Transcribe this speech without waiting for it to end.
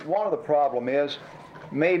One of the problem is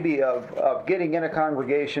maybe of getting in a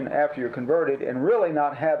congregation after you're converted and really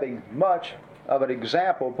not having much of an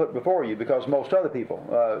example put before you, because to most other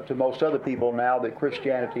people now that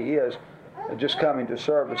Christianity is just coming to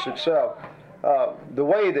service itself. The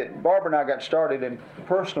way that Barbara and I got started in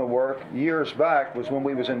personal work years back was when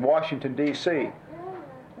we was in Washington, D.C.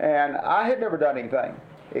 And I had never done anything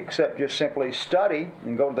except just simply study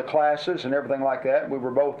and go to the classes and everything like that. We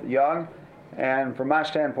were both young, and from my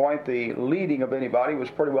standpoint, the leading of anybody was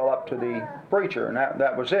pretty well up to the preacher, and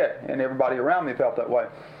that was it. And everybody around me felt that way.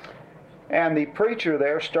 And the preacher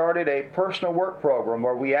there started a personal work program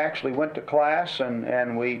where we actually went to class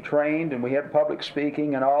and we trained and we had public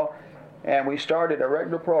speaking and all. And we started a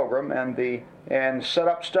regular program and set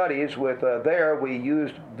up studies with there we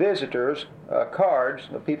used visitors, cards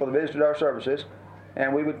of people that visited our services,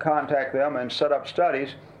 and we would contact them and set up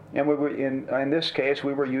studies. And we were in this case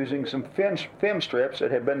we were using some film strips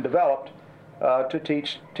that had been developed to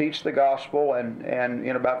teach the gospel and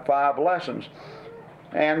in about 5 lessons.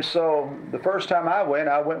 And so the first time I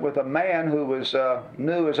went with a man who was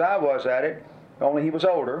new as I was at it, only he was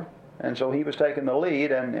older, and so he was taking the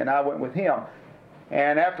lead, and I went with him.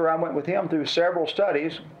 And after I went with him through several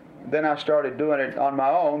studies, then I started doing it on my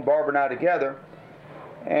own, Barbara and I together.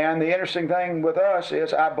 And the interesting thing with us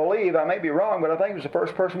is, I believe, I may be wrong, but I think it was the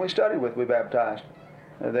first person we studied with we baptized.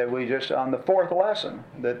 That we just, on the 4th lesson,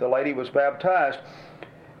 that the lady was baptized.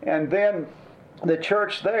 And then the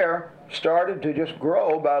church there started to just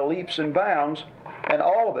grow by leaps and bounds, and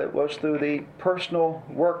all of it was through the personal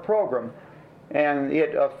work program. And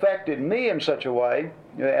it affected me in such a way,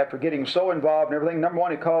 after getting so involved in everything. Number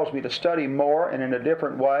one, it caused me to study more and in a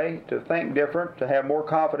different way, to think different, to have more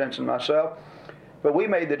confidence in myself. But we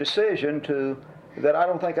made the decision that I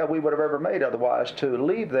don't think we would have ever made otherwise, to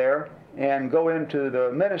leave there and go into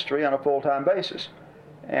the ministry on a full-time basis.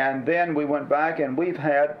 And then we went back, and we've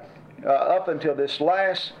had, up until this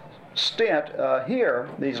last stint here,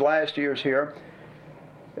 these last years here,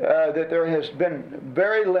 that there has been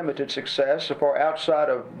very limited success so far outside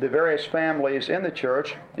of the various families in the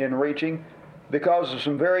church in reaching, because of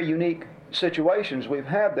some very unique situations we've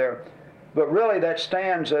had there. But really that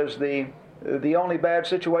stands as the only bad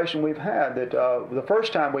situation we've had. That the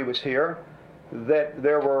first time we was here, that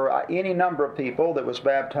there were any number of people that was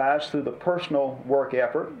baptized through the personal work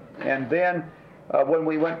effort. And then when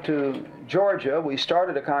we went to Georgia, we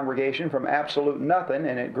started a congregation from absolute nothing,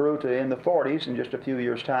 and it grew to in the 40s in just a few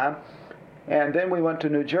years' time. And then we went to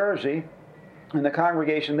New Jersey, and the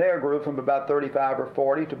congregation there grew from about 35 or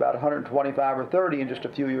 40 to about 125 or 30 in just a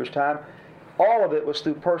few years' time. All of it was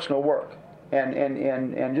through personal work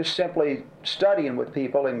and just simply studying with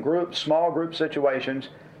people in groups, small group situations,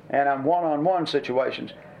 and on one-on-one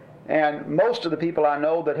situations. And most of the people I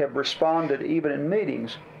know that have responded even in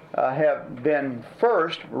meetings have been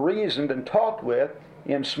first reasoned and talked with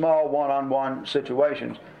in small one-on-one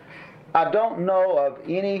situations. I don't know of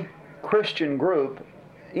any Christian group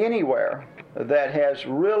anywhere that has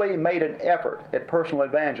really made an effort at personal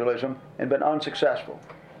evangelism and been unsuccessful.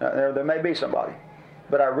 There may be somebody,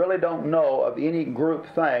 but I really don't know of any group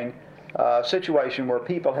situation where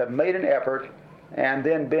people have made an effort and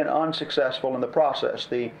then been unsuccessful in the process.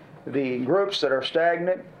 The groups that are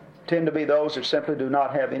stagnant tend to be those that simply do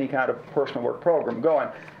not have any kind of personal work program going.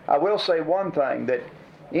 I will say one thing, that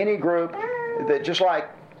any group that, just like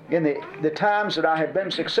in the times that I have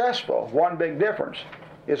been successful, one big difference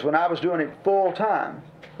is when I was doing it full time.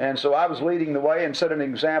 And so I was leading the way and set an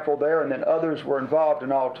example there, and then others were involved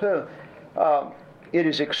in all too. It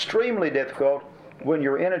is extremely difficult when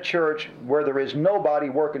you're in a church where there is nobody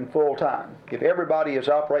working full time. If everybody is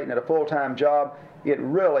operating at a full-time job, it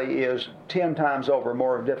really is 10 times over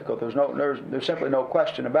more difficult. There's simply no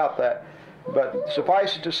question about that. But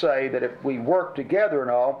suffice it to say that if we work together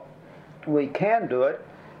and all, we can do it.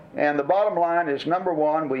 And the bottom line is, number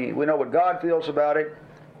one, we know what God feels about it.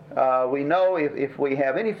 We know if we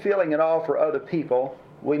have any feeling at all for other people,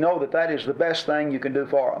 we know that is the best thing you can do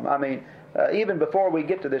for them. I mean, even before we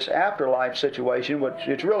get to this afterlife situation, which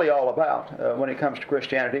it's really all about when it comes to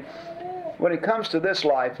Christianity, when it comes to this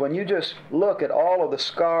life, when you just look at all of the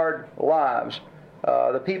scarred lives,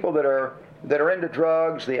 the people that are into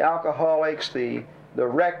drugs, the alcoholics, the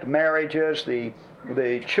wrecked marriages,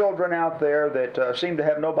 the children out there that seem to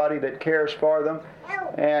have nobody that cares for them,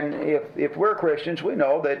 and if we're Christians, we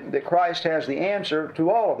know that Christ has the answer to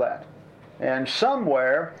all of that. And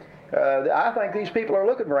somewhere, I think these people are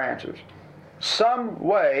looking for answers. Some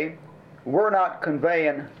way, we're not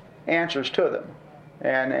conveying answers to them.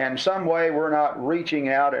 And some way we're not reaching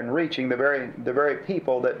out and reaching the very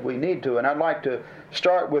people that we need to. And I'd like to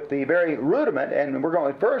start with the very rudiment, and we're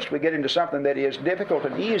going first. We get into something that is difficult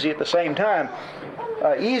and easy at the same time.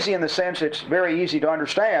 Easy in the sense it's very easy to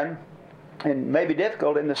understand, and maybe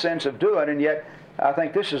difficult in the sense of doing. And yet, I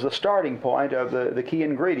think this is the starting point of the key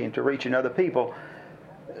ingredient to reaching other people.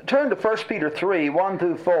 Turn to 1 Peter 3, 1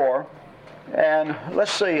 through 4, and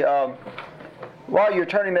let's see. While you're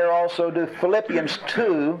turning there, also do Philippians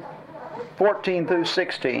 2, 14 through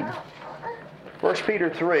 16. 1 Peter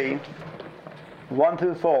 3, 1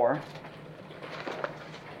 through 4.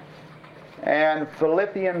 And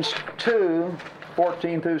Philippians 2,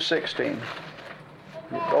 14 through 16.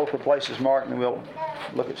 Both the places marked, and we'll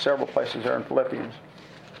look at several places there in Philippians.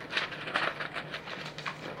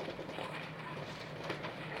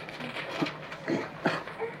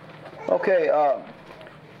 Okay,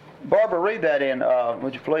 Barbara, read that in,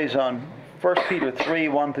 would you please, on 1 Peter 3,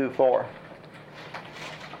 1 through 4.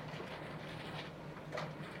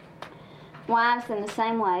 Wives, in the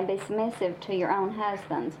same way, be submissive to your own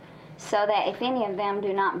husbands, so that if any of them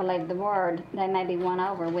do not believe the word, they may be won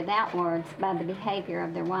over without words by the behavior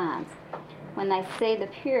of their wives, when they see the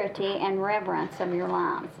purity and reverence of your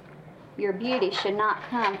lives. Your beauty should not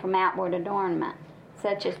come from outward adornment,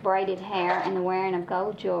 such as braided hair and the wearing of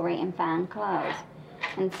gold jewelry and fine clothes.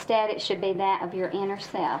 Instead, it should be that of your inner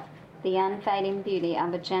self, the unfading beauty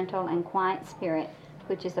of a gentle and quiet spirit,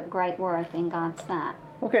 which is of great worth in God's sight.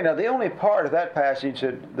 Okay, now the only part of that passage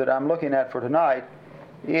that I'm looking at for tonight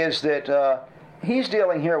is that he's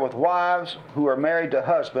dealing here with wives who are married to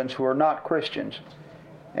husbands who are not Christians.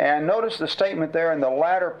 And notice the statement there in the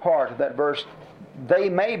latter part of that verse, they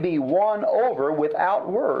may be won over without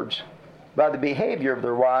words by the behavior of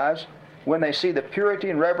their wives when they see the purity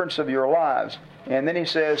and reverence of your lives. And then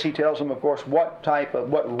he tells them, of course,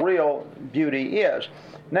 what real beauty is.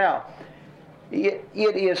 Now, it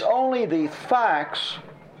is only the facts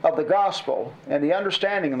of the gospel and the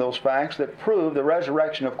understanding of those facts that prove the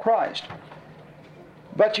resurrection of Christ.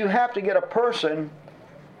 But you have to get a person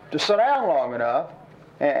to sit down long enough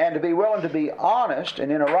and to be willing to be honest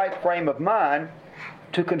and in a right frame of mind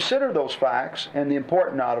to consider those facts and the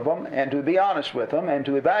importance out of them, and to be honest with them and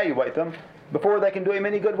to evaluate them before they can do him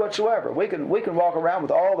any good whatsoever. We can walk around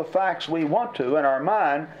with all the facts we want to in our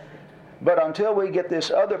mind, but until we get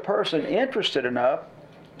this other person interested enough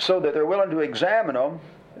so that they're willing to examine them,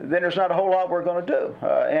 then there's not a whole lot we're going to do.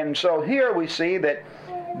 And so here we see that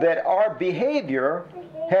our behavior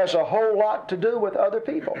has a whole lot to do with other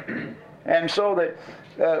people. And so that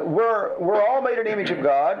we're all made in the image of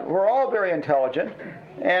God. We're all very intelligent.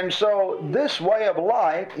 And so this way of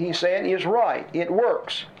life, he's saying, is right. It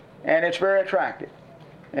works. And it's very attractive.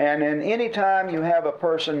 And in any time you have a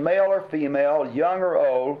person, male or female, young or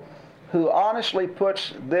old, who honestly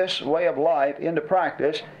puts this way of life into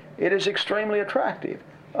practice, it is extremely attractive.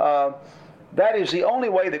 That is the only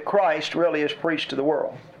way that Christ really is preached to the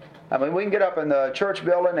world. I mean, we can get up in the church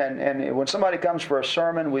building, and when somebody comes for a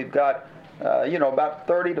sermon, we've got about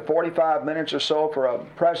 30 to 45 minutes or so for a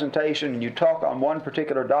presentation, and you talk on one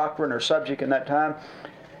particular doctrine or subject in that time.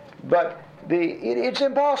 But it's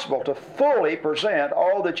impossible to fully present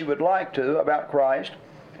all that you would like to about Christ.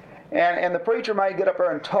 And the preacher might get up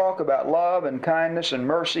there and talk about love and kindness and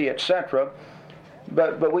mercy, etc.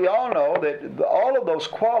 But we all know that all of those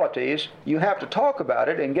qualities, you have to talk about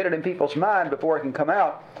it and get it in people's mind before it can come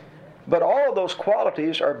out. But all of those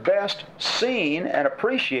qualities are best seen and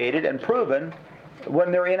appreciated and proven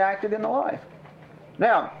when they're enacted in the life.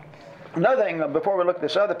 Now, another thing before we look at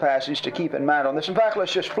this other passage to keep in mind on this, in fact,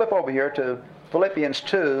 let's just flip over here to Philippians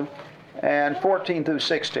 2 and 14 through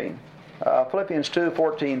 16. Philippians 2,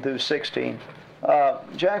 14 through 16.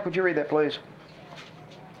 Jack, would you read that, please?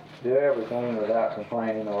 Do everything without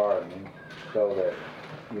complaining or arguing, so that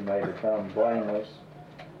you may become blameless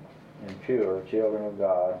and pure children of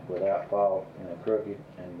God, without fault in a crooked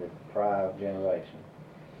and deprived generation,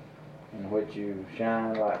 in which you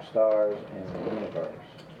shine like stars in the universe,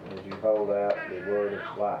 as you hold out the word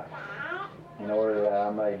of life, in order that I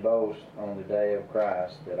may boast on the day of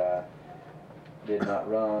Christ that I did not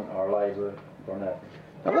run or labor for nothing.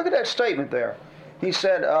 Now look at that statement there. He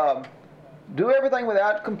said, do everything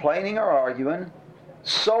without complaining or arguing,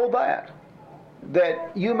 so that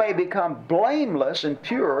you may become blameless and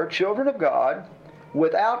pure children of God,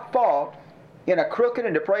 without fault in a crooked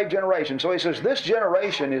and depraved generation. So he says this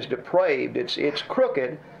generation is depraved, it's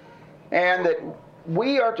crooked, and that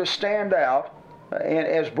we are to stand out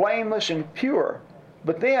as blameless and pure.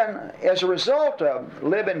 But then, as a result of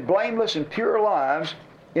living blameless and pure lives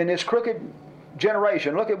in this crooked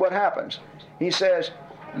generation, look at what happens. He says,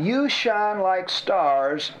 you shine like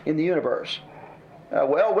stars in the universe.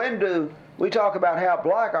 Well, when do we talk about how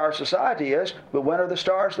black our society is, but when are the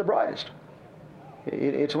stars the brightest?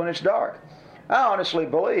 It's when it's dark. I honestly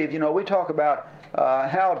believe, we talk about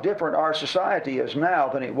how different our society is now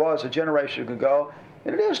than it was a generation ago,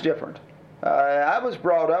 and it is different. I was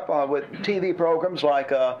brought up with TV programs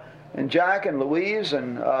like and Jack and Louise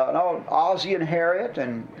and Ozzie and Harriet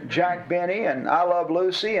and Jack Benny and I Love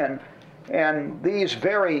Lucy and these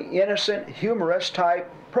very innocent, humorous type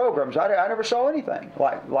programs. I never saw anything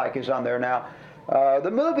like is on there now.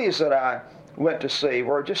 The movies that I went to see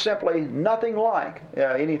were just simply nothing like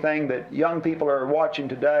anything that young people are watching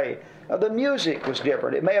today. The music was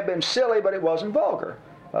different. It may have been silly, but it wasn't vulgar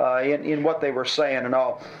in what they were saying and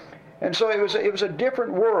all. And so it was a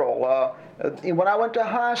different world. When I went to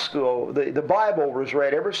high school, the Bible was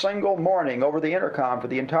read every single morning over the intercom for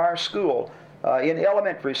the entire school. In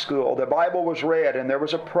elementary school, the Bible was read, and there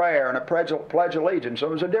was a prayer and a pledge allegiance. So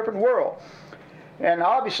it was a different world. And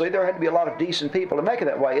obviously, there had to be a lot of decent people to make it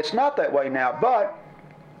that way. It's not that way now, but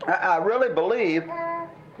I really believe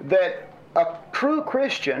that a true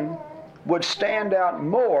Christian would stand out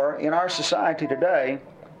more in our society today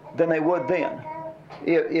than they would then.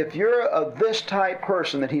 If you're this type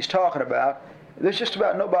person that he's talking about, there's just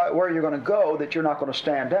about nobody where you're going to go that you're not going to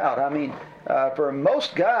stand out. I mean, for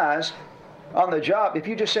most guys on the job, if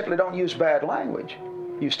you just simply don't use bad language,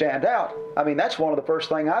 you stand out. I mean, that's one of the first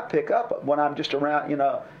things I pick up when I'm just around,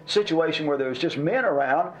 a situation where there's just men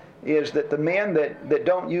around, is that the men that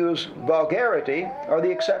don't use vulgarity are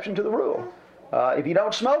the exception to the rule. If you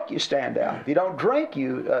don't smoke, you stand out. If you don't drink,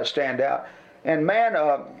 you stand out. And man,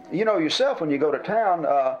 you know yourself when you go to town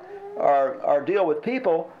or deal with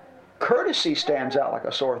people, courtesy stands out like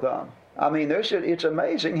a sore thumb. I mean, it's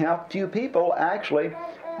amazing how few people actually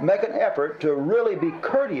make an effort to really be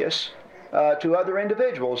courteous to other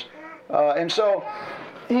individuals. And so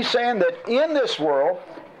he's saying that in this world,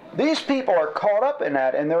 these people are caught up in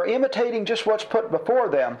that, and they're imitating just what's put before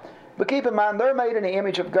them. But keep in mind, they're made in the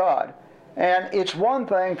image of God. And it's one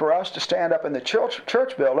thing for us to stand up in the church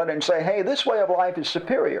building and say, hey, this way of life is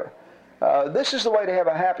superior. This is the way to have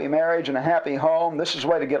a happy marriage and a happy home. This is the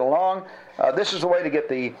way to get along. This is the way to get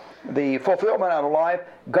the fulfillment out of life.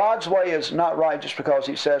 God's way is not right just because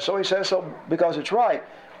He says so. He says so because it's right.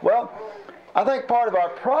 Well, I think part of our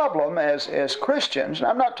problem as Christians, and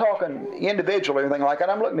I'm not talking individually or anything like that,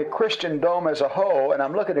 I'm looking at Christendom as a whole, and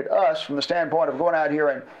I'm looking at us from the standpoint of going out here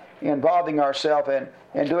and involving ourselves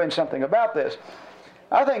and doing something about this.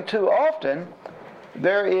 I think too often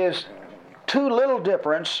there is too little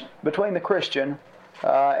difference between the Christian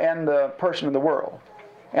and the person in the world.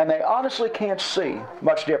 And they honestly can't see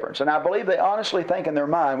much difference. And I believe they honestly think in their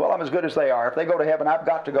mind, well, I'm as good as they are. If they go to heaven, I've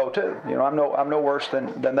got to go too. I'm no worse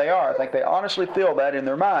than they are. I think they honestly feel that in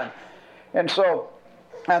their mind. And so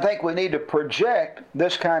I think we need to project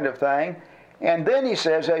this kind of thing. And then he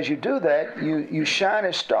says, as you do that, you shine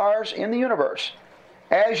as stars in the universe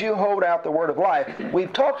as you hold out the word of life.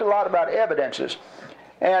 We've talked a lot about evidences.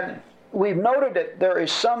 And we've noted that there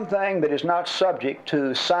is something that is not subject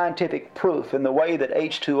to scientific proof in the way that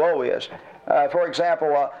H2O is. For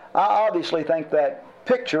example, I obviously think that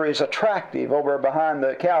picture is attractive over behind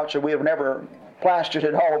the couch, and we have never plastered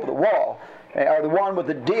it all over the wall. Or the one with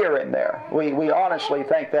the deer in there. We honestly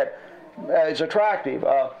think that is attractive.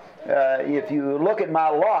 If you look at my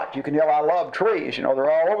lot, you can tell I love trees.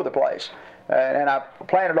 They're all over the place. And I've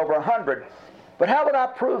planted over 100. But how would I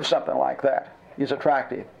prove something like that is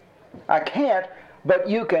attractive? I can't, but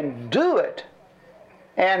you can do it,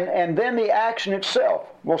 and then the action itself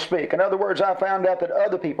will speak. In other words, I found out that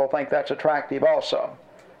other people think that's attractive also.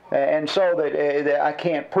 And so that I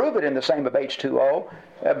can't prove it in the same of H2O,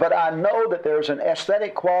 but I know that there's an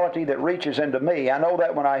aesthetic quality that reaches into me. I know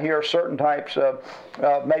that when I hear certain types of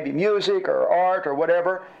maybe music or art or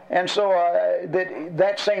whatever, and so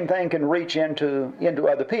that same thing can reach into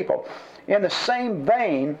other people. In the same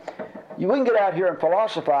vein, we can get out here and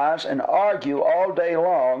philosophize and argue all day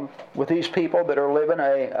long with these people that are living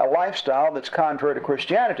a lifestyle that's contrary to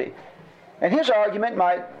Christianity. And his argument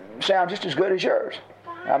might sound just as good as yours.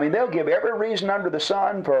 I mean, they'll give every reason under the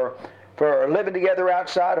sun for living together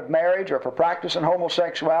outside of marriage, or for practicing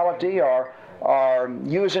homosexuality, or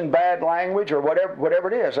using bad language, or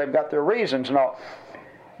whatever it is. They've got their reasons and all.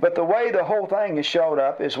 But the way the whole thing is showed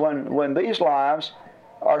up is when these lives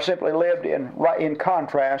are simply lived in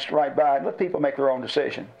contrast right by it. Let people make their own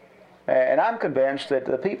decision. And I'm convinced that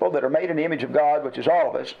the people that are made in the image of God, which is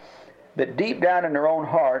all of us, that deep down in their own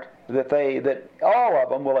heart, that all of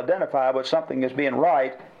them will identify with something as being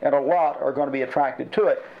right, and a lot are going to be attracted to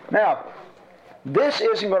it. Now, this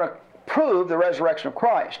isn't going to prove the resurrection of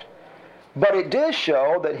Christ. But it does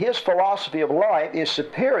show that his philosophy of life is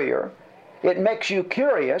superior. It makes you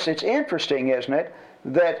curious. It's interesting, isn't it,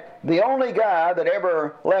 that the only guy that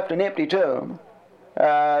ever left an empty tomb,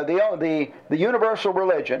 the universal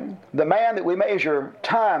religion, the man that we measure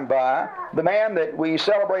time by, the man that we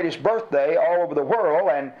celebrate his birthday all over the world,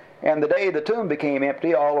 and the day the tomb became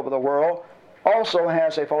empty all over the world, also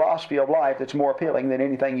has a philosophy of life that's more appealing than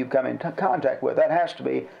anything you've come in contact with. That has to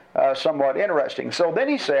be somewhat interesting. So then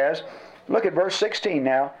he says, look at verse 16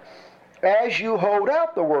 now, as you hold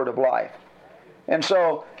out the word of life. And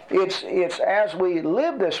so it's as we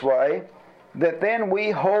live this way that then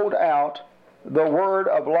we hold out the word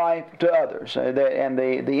of life to others, and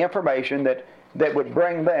the information that would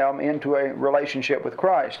bring them into a relationship with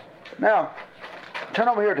Christ. Now, turn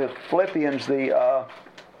over here to Philippians, the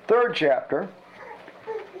 3rd chapter.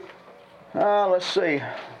 Let's see.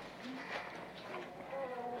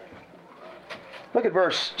 Look at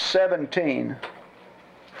verse 17.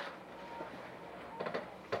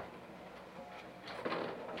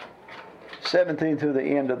 '17 through the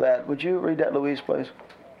end of that. Would you read that, Louise, please?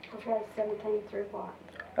 Okay, 17 through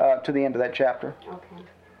what? To the end of that chapter. Okay.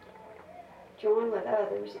 Join with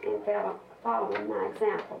others in following my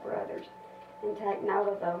example, brothers, and take note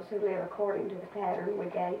of those who live according to the pattern we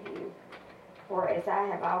gave you. For as I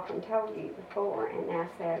have often told you before, and now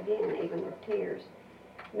say again, even with tears,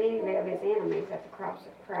 many live as enemies of the cross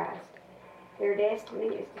of Christ. Their destiny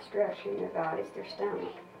is destruction, their God is their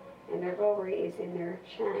stomach, and their glory is in their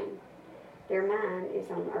shame. Their mind is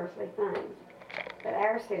on earthly things, but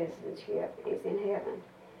our citizenship is in heaven,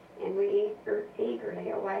 and we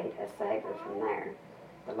eagerly await a Savior from there,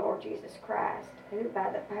 the Lord Jesus Christ, who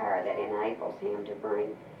by the power that enables him to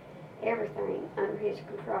bring everything under his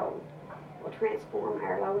control will transform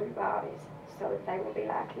our lowly bodies so that they will be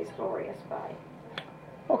like his glorious body.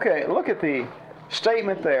 Okay, look at the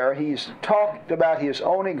statement there. He's talked about his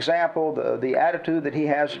own example, the attitude that he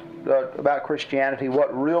has about Christianity,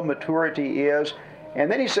 what real maturity is,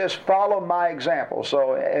 and then he says, follow my example.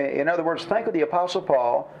 So, in other words, think of the Apostle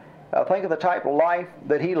Paul, think of the type of life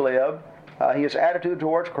that he lived, his attitude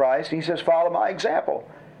towards Christ. He says, follow my example.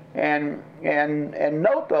 And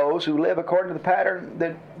note those who live according to the pattern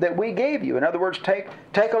that we gave you. In other words, take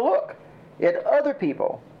a look at other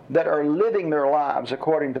people that are living their lives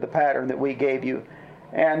according to the pattern that we gave you.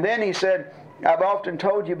 And then he said, I've often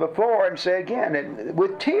told you before and say again,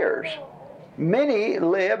 with tears, many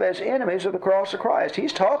live as enemies of the cross of Christ.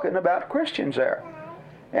 He's talking about Christians there.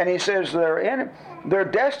 And he says their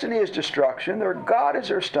destiny is destruction, their God is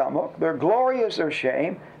their stomach, their glory is their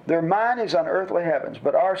shame, their mind is on earthly heavens,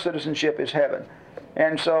 but our citizenship is heaven.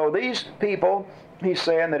 And so these people, he's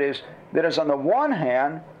saying, that is on the one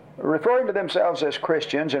hand referring to themselves as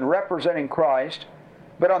Christians and representing Christ,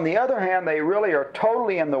 but on the other hand, they really are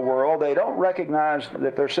totally in the world. They don't recognize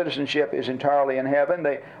that their citizenship is entirely in heaven.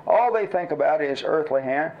 All they think about is earthly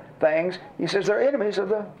things. He says they're enemies of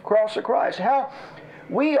the cross of Christ.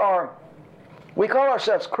 We call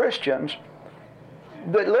ourselves Christians.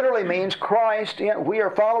 That literally means Christ we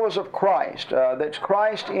are followers of Christ. That's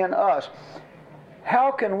Christ in us.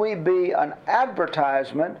 How can we be an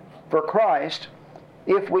advertisement for Christ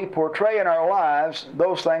if we portray in our lives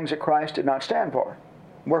those things that Christ did not stand for?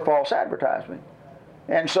 We're false advertisement.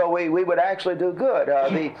 And so we would actually do good.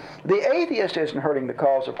 The atheist isn't hurting the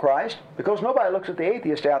cause of Christ because nobody looks at the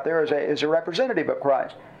atheist out there as a representative of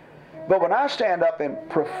Christ. But when I stand up and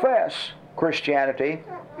profess Christianity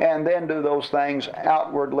and then do those things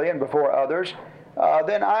outwardly and before others,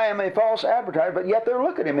 then I am a false advertiser, but yet they're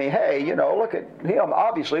looking at me. Hey, look at him.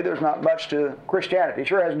 Obviously, there's not much to Christianity.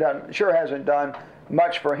 Sure hasn't done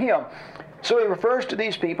much for him. So he refers to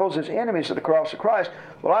these peoples as enemies of the cross of Christ.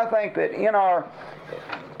 Well, I think that in our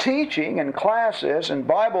teaching and classes and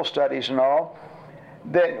Bible studies and all,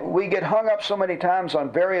 that we get hung up so many times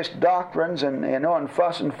on various doctrines and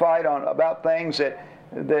fuss and fight about things that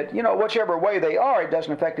whichever way they are, it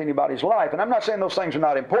doesn't affect anybody's life. And I'm not saying those things are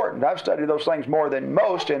not important. I've studied those things more than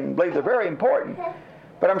most and believe they're very important.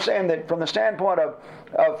 But I'm saying that from the standpoint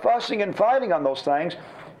of fussing and fighting on those things,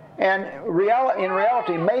 and in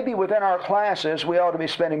reality, maybe within our classes, we ought to be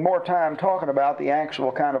spending more time talking about the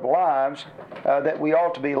actual kind of lives that we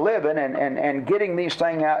ought to be living and getting these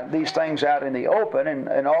things out in the open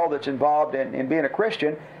and all that's involved in being a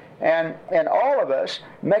Christian. And all of us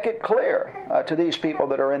make it clear to these people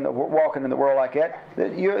that are walking in the world like that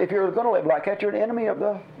if you're going to live like that, you're an enemy of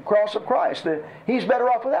the cross of Christ. That He's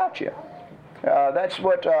better off without you. That's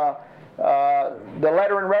what the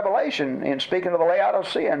letter in Revelation in speaking to the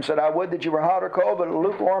Laodiceans said, I would that you were hot or cold, but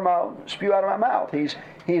lukewarm I'll spew out of my mouth.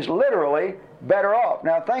 He's literally better off.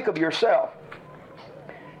 Now think of yourself.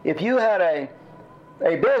 If you had a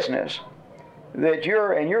business that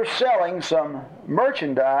you're selling some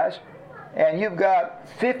merchandise and you've got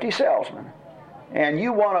 50 salesmen and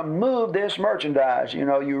you want to move this merchandise, you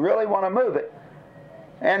really want to move it.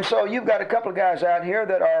 And so you've got a couple of guys out here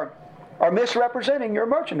that are misrepresenting your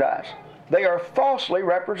merchandise. They are falsely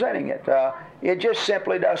representing it. It just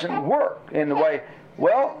simply doesn't work in the way.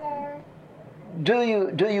 Well, do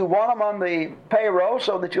you want them on the payroll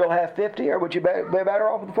so that you'll have 50, or would you be better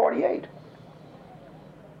off with 48?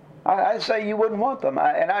 I'd say you wouldn't want them.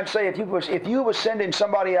 And I'd say if you was sending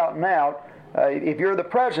somebody out and out, if you're the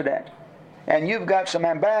president, and you've got some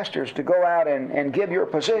ambassadors to go out and give your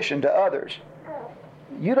position to others,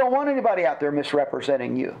 you don't want anybody out there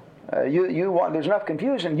misrepresenting you. There's enough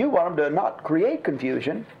confusion. You want them to not create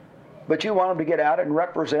confusion, but you want them to get out and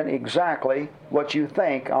represent exactly what you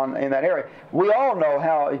think in that area. We all know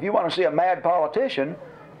how, if you want to see a mad politician,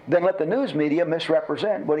 then let the news media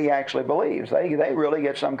misrepresent what he actually believes. They really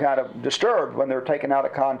get some kind of disturbed when they're taken out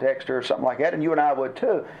of context or something like that, and you and I would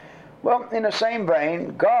too. Well, in the same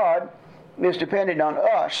vein, God is dependent on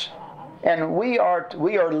us, and we are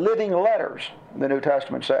living letters, the New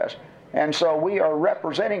Testament says. And so we are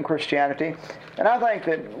representing Christianity. And I think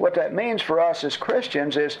that what that means for us as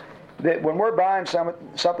Christians is that when we're buying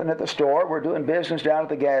something at the store, we're doing business down at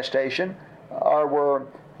the gas station, or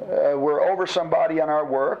we're over somebody on our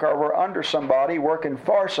work, or we're under somebody working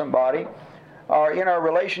for somebody, or in our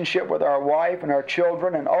relationship with our wife and our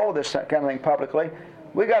children and all of this kind of thing publicly,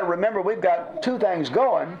 we've got to remember we've got two things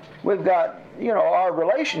going. We've got, our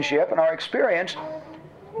relationship and our experience,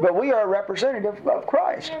 but we are a representative of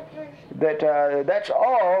Christ. That's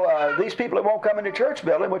all. These people that won't come into church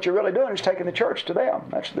building, what you're really doing is taking the church to them.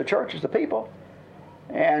 The church is the people.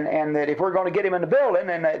 And that if we're going to get him in the building,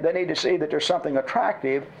 then they need to see that there's something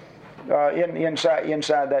attractive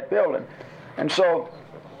inside that building. And so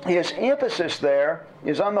his emphasis there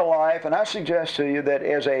is on the life, and I suggest to you that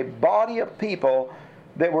as a body of people,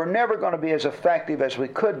 that we're never going to be as effective as we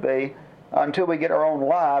could be until we get our own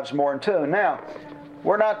lives more in tune. Now,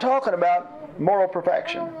 we're not talking about moral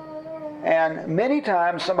perfection. And many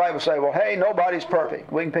times somebody will say, well, hey, nobody's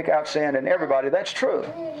perfect. We can pick out sin in everybody. That's true.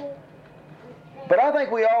 But I think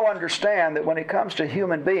we all understand that when it comes to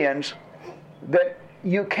human beings, that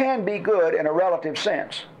you can be good in a relative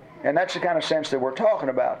sense. And that's the kind of sense that we're talking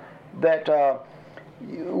about. That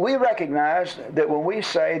we recognize that when we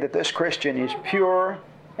say that this Christian is pure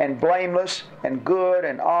and blameless and good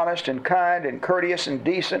and honest and kind and courteous and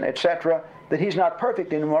decent, etc., that he's not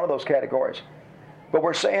perfect in one of those categories. But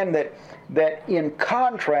we're saying that in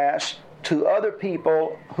contrast to other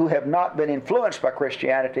people who have not been influenced by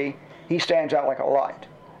Christianity, he stands out like a light.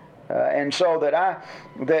 And so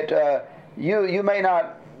you may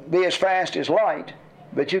not be as fast as light,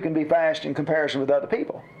 but you can be fast in comparison with other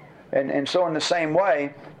people. And so in the same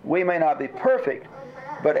way, we may not be perfect,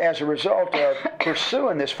 but as a result of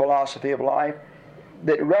pursuing this philosophy of life,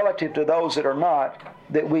 that relative to those that are not,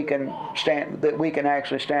 that we can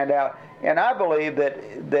actually stand out. And I believe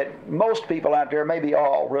that most people out there, maybe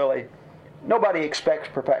all really, nobody expects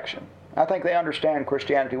perfection. I think they understand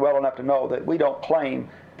Christianity well enough to know that we don't claim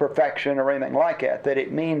perfection or anything like that, that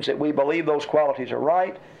it means that we believe those qualities are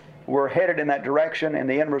right, we're headed in that direction, and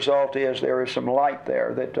the end result is there is some light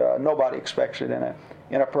there that nobody expects it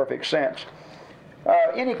in a perfect sense.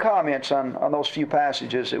 Any comments on those few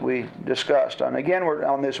passages that we discussed? And again, we're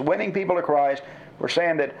on this winning people to Christ. We're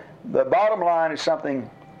saying that the bottom line is something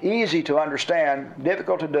easy to understand,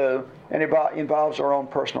 difficult to do, and it involves our own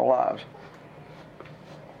personal lives.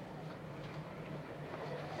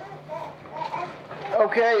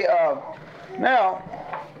 Okay, now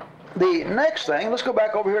the next thing, let's go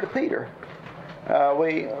back over here to Peter.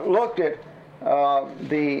 We looked at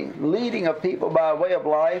the leading of people by way of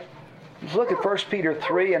life. Let's look at 1 Peter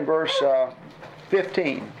 3 and verse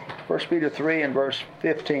 15. 1 Peter 3 and verse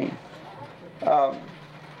 15.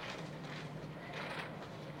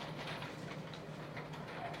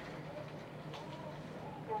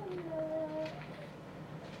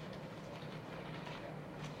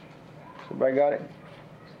 Everybody got it?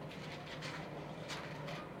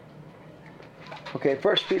 Okay,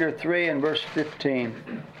 1 Peter 3 and verse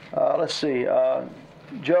 15. Let's see.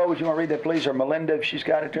 Joe, would you want to read that, please? Or Melinda, if she's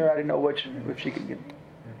got it there. I didn't know if she could get it.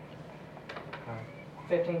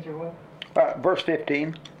 15 through what? Verse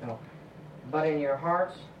 15. No. But in your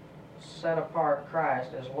hearts set apart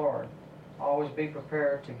Christ as Lord. Always be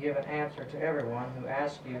prepared to give an answer to everyone who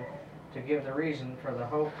asks you to give the reason for the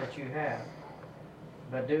hope that you have,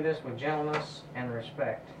 but do this with gentleness and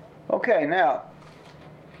respect. Okay, now,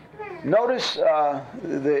 notice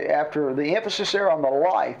after the emphasis there on the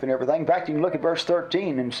life and everything. In fact, you can look at verse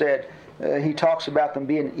 13 and said, he talks about them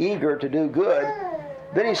being eager to do good.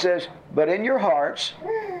 Then he says, but in your hearts,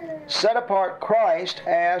 set apart Christ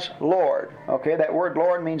as Lord. Okay, that word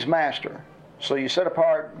Lord means master. So you set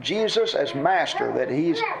apart Jesus as master, that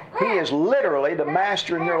he is literally the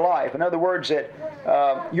master in your life. In other words, that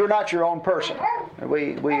you're not your own person.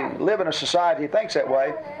 We live in a society that thinks that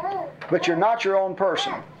way, but you're not your own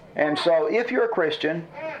person. And so if you're a Christian,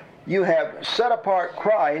 you have set apart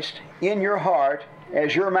Christ in your heart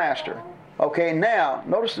as your master. Okay, now,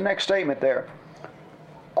 notice the next statement there.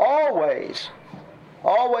 Always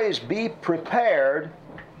be prepared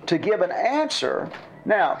to give an answer.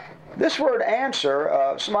 Now, this word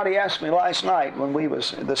answer, somebody asked me last night when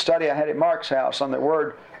the study I had at Mark's house on the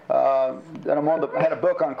word, I had a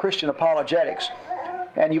book on Christian apologetics.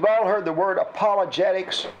 And you've all heard the word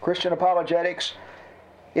apologetics, Christian apologetics.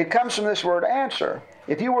 It comes from this word answer.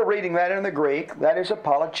 If you were reading that in the Greek, that is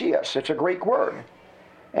apologias. It's a Greek word.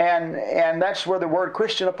 And that's where the word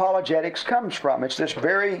Christian apologetics comes from. It's this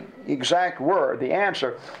very exact word, the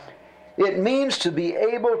answer. It means to be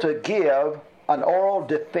able to give an oral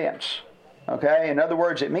defense. Okay? In other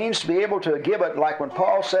words, it means to be able to give it like when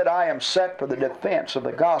Paul said, I am set for the defense of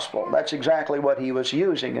the gospel. That's exactly what he was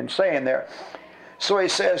using and saying there. So he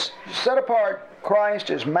says, set apart Christ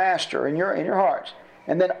as master in your hearts.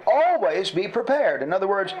 And then always be prepared. In other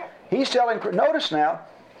words, he's telling, notice now,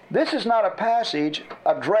 this is not a passage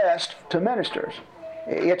addressed to ministers.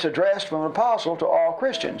 It's addressed from an apostle to all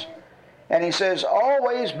Christians. And he says,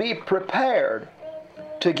 always be prepared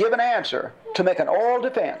to give an answer, to make an oral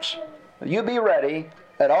defense. You be ready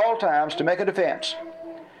at all times to make a defense.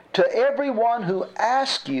 To everyone who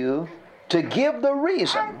asks you to give the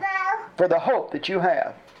reason for the hope that you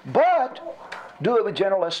have. But do it with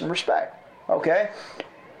gentleness and respect. Okay?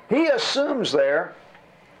 He assumes there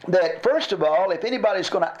that, first of all, if anybody's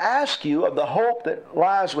going to ask you of the hope that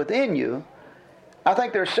lies within you, I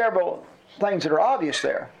think there are several things that are obvious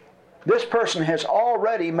there. This person has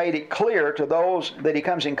already made it clear to those that he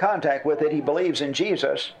comes in contact with that he believes in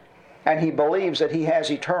Jesus, and he believes that he has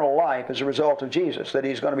eternal life as a result of Jesus, that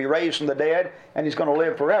he's going to be raised from the dead and he's going to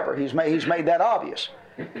live forever. He's made that obvious.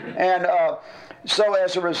 And so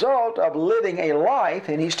as a result of living a life,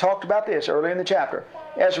 and he's talked about this earlier in the chapter,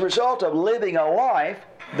 as a result of living a life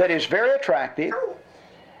that is very attractive,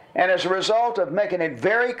 and as a result of making it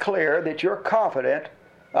very clear that you're confident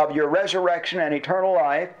of your resurrection and eternal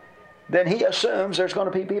life, then he assumes there's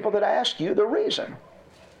going to be people that ask you the reason.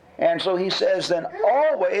 And so he says, then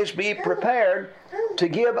always be prepared to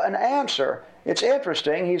give an answer. It's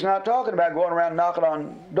interesting, he's not talking about going around knocking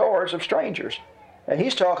on doors of strangers. And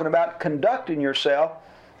he's talking about conducting yourself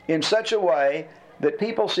in such a way that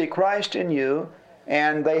people see Christ in you,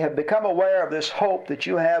 and they have become aware of this hope that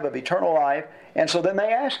you have of eternal life, and so then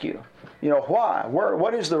they ask you, why?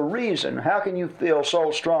 What is the reason? How can you feel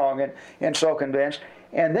so strong and so convinced?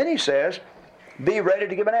 And then he says, be ready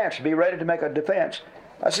to give an answer, be ready to make a defense.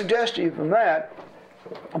 I suggest to you from that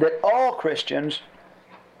all Christians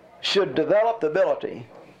should develop the ability,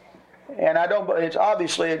 and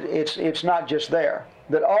it's not just there,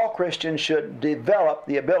 that all Christians should develop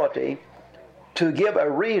the ability to give a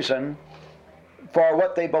reason for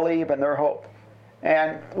what they believe and their hope.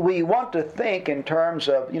 And we want to think in terms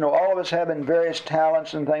of, all of us having various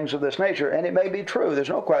talents and things of this nature, and it may be true. There's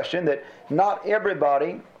no question that not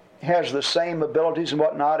everybody has the same abilities and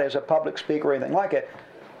whatnot as a public speaker or anything like it,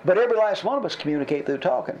 but every last one of us communicate through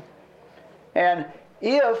talking. And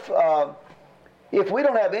if we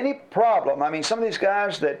don't have any problem, some of these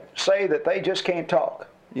guys that say that they just can't talk,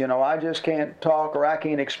 I just can't talk or I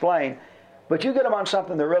can't explain, but you get them on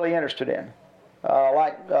something they're really interested in.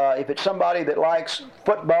 If it's somebody that likes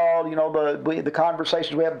football, the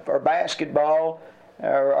conversations we have are basketball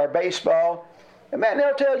or baseball, and man,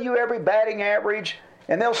 they'll tell you every batting average,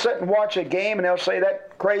 and they'll sit and watch a game and they'll say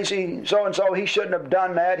that crazy so-and-so, he shouldn't have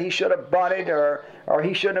done that, he should have bunted, or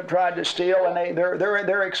he shouldn't have tried to steal, and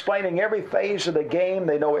they're explaining every phase of the game.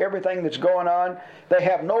 They know everything that's going on. They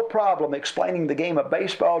have no problem explaining the game of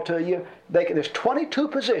baseball to you. There's 22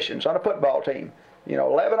 positions on a football team.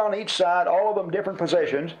 11 on each side, all of them different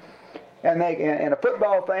positions. And a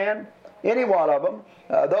football fan, any one of them,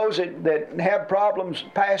 those that have problems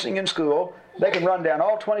passing in school, they can run down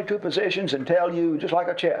all 22 positions and tell you just like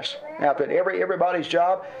a chess. Now, everybody's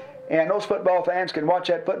job, and those football fans can watch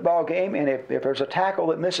that football game, and if there's a tackle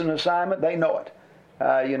that misses an assignment, they know it.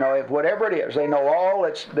 If whatever it is, they know all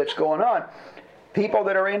that's going on. People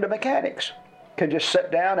that are into mechanics can just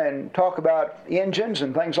sit down and talk about engines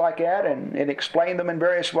and things like that and explain them in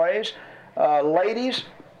various ways. Ladies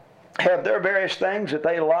have their various things that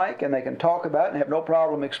they like and they can talk about and have no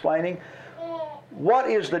problem explaining. What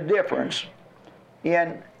is the difference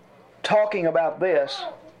in talking about this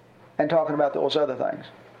and talking about those other things?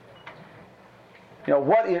 You know,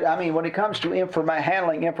 when it comes to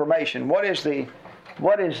handling information, what is the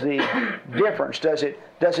difference? Does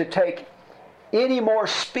it take any more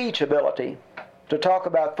speech ability to talk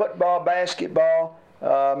about football, basketball,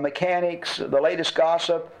 mechanics, the latest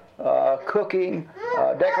gossip, cooking,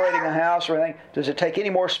 decorating a house or anything? Does it take any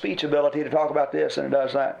more speech ability to talk about this than it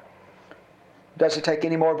does that? Does it take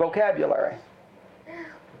any more vocabulary?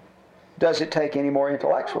 Does it take any more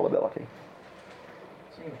intellectual ability?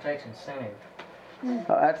 It even takes incentive.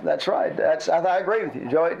 That's right. I agree with you,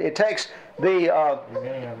 Joe. It takes this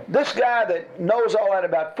guy that knows all that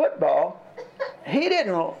about football. He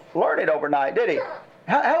didn't learn it overnight, did he?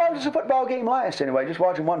 How long does a football game last anyway? Just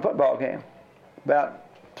watching one football game, about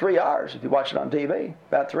 3 hours if you watch it on TV.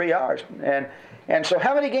 About 3 hours. And so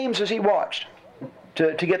how many games has he watched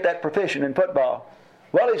to get that proficient in football?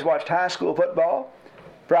 Well, he's watched high school football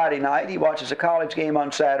Friday night. He watches a college game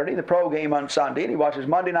on Saturday, the pro game on Sunday, and he watches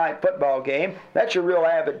Monday night football game. That's a real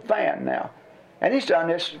avid fan now. And he's done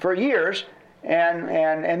this for years, and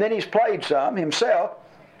then he's played some himself.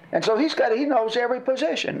 And so he knows every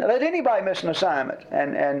position. Let anybody miss an assignment,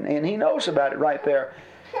 and he knows about it right there.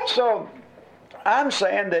 So I'm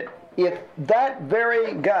saying that if that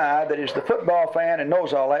very guy that is the football fan and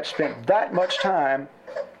knows all that spent that much time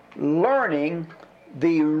learning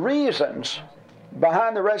the reasons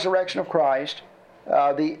behind the resurrection of Christ,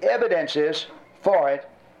 the evidences for it,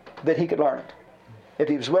 that he could learn it. If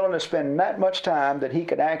he was willing to spend that much time, that he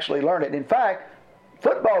could actually learn it. In fact,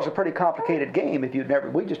 football is a pretty complicated game.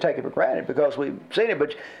 We just take it for granted because we've seen it.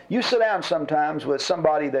 But you sit down sometimes with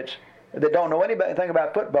somebody that don't know anything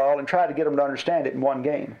about football and try to get them to understand it in one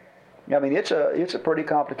game. I mean, it's a pretty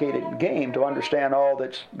complicated game to understand all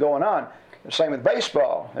that's going on. The same with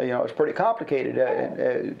baseball. You know, it's pretty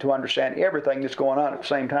complicated to understand everything that's going on at the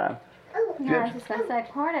same time. Yeah, I was just going to say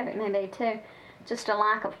part of it may be too just a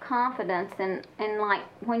lack of confidence and like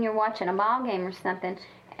when you're watching a ball game or something,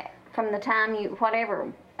 from the time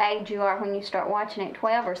whatever age you are when you start watching at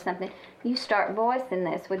 12 or something, you start voicing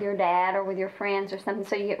this with your dad or with your friends or something,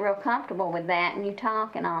 so you get real comfortable with that and you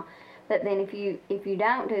talk and all. But then if you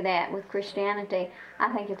don't do that with Christianity,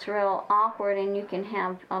 I think it's real awkward and you can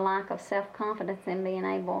have a lack of self-confidence in being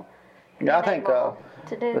able I think to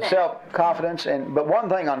do the that. self-confidence, but one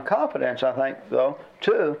thing on confidence, I think, though,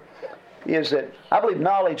 too, is that I believe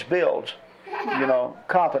knowledge builds,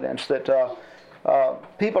 confidence. That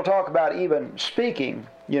people talk about even speaking,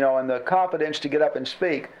 and the confidence to get up and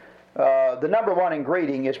speak. The number one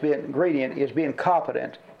ingredient is being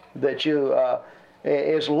confident that you,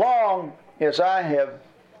 as long as I have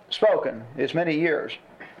spoken, as many years,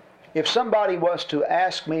 if somebody was to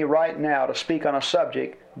ask me right now to speak on a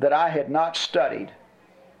subject that I had not studied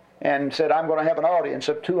and said, I'm going to have an audience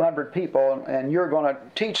of 200 people and you're going to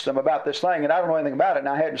teach them about this thing and I don't know anything about it and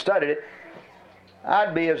I hadn't studied it,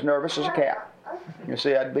 I'd be as nervous as a cat. You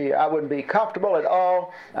see, I wouldn't be comfortable at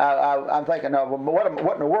all. I'm thinking, what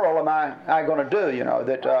in the world am I going to do?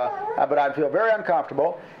 But I'd feel very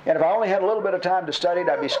uncomfortable. And if I only had a little bit of time to study it,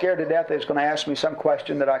 I'd be scared to death they was going to ask me some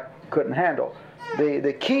question that I couldn't handle.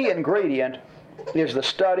 The key ingredient is the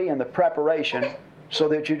study and the preparation, so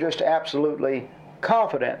that you're just absolutely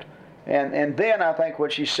confident. And then I think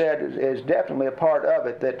what she said is definitely a part of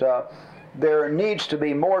it. That there needs to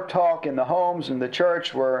be more talk in the homes and the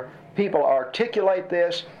church where people articulate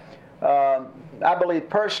this. I believe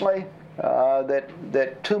personally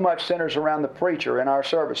that too much centers around the preacher in our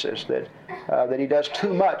services, that he does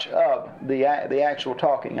too much of the actual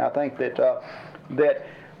talking. I think that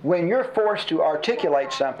when you're forced to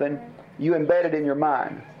articulate something, you embed it in your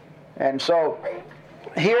mind. And so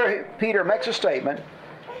here Peter makes a statement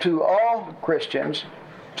to all Christians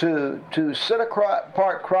to set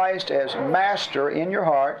apart Christ as master in your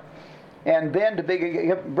heart, and then to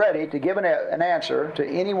be ready to give an answer to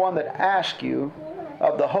anyone that asks you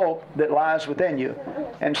of the hope that lies within you.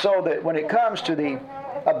 And so that when it comes to the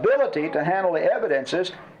ability to handle the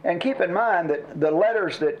evidences, and keep in mind that the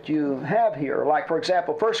letters that you have here, like for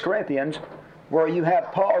example 1 Corinthians, where you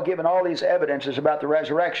have Paul giving all these evidences about the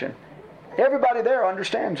resurrection, everybody there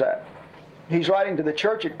understands that. He's writing to the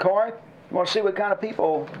church at Corinth. You want to see what kind of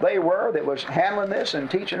people they were that was handling this and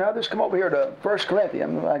teaching others? Come over here to 1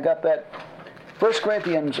 Corinthians. I got that. 1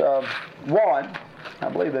 Corinthians 1. I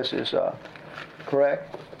believe this is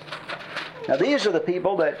correct. Now these are the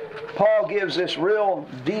people that Paul gives this real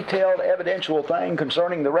detailed evidential thing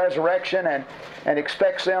concerning the resurrection and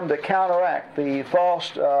expects them to counteract the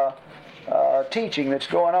false teaching that's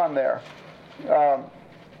going on there.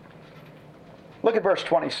 Look at verse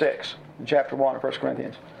 26 in chapter 1 of 1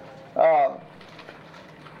 Corinthians.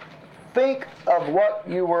 Think of what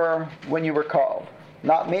you were when you were called.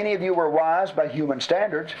 Not many of you were wise by human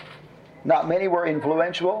standards. Not many were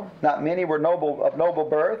influential. Not many were of noble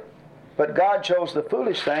birth. But God chose the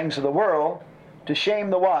foolish things of the world to shame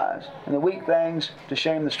the wise, and the weak things to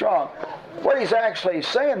shame the strong. What he's actually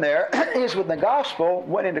saying there is when the gospel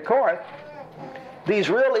went into Corinth, these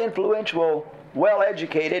real influential,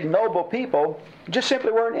 well-educated, noble people just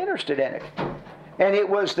simply weren't interested in it. And it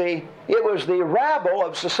was the rabble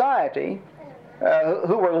of society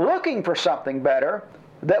who were looking for something better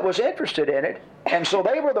that was interested in it, and so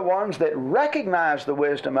they were the ones that recognized the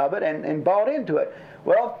wisdom of it and bought into it.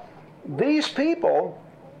 Well, these people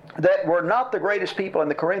that were not the greatest people in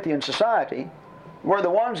the Corinthian society were the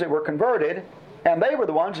ones that were converted, and they were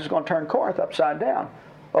the ones that's going to turn Corinth upside down.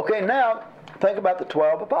 Okay, now think about the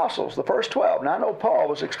 12 apostles, the first 12. Now I know Paul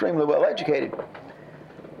was extremely well educated,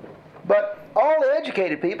 but all the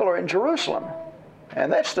educated people are in Jerusalem,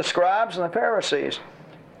 and that's the scribes and the Pharisees.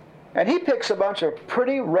 And he picks a bunch of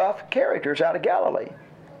pretty rough characters out of Galilee.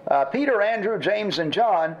 Peter, Andrew, James, and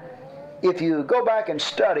John, if you go back and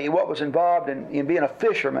study what was involved in being a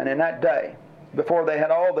fisherman in that day, before they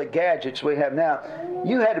had all the gadgets we have now,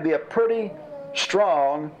 you had to be a pretty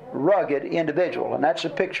strong, rugged individual. And that's a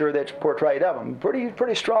picture that's portrayed of them.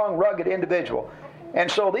 Pretty strong, rugged individual. And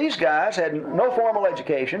so these guys had no formal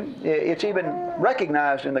education. It's even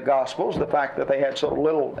recognized in the Gospels, the fact that they had so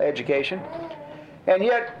little education. And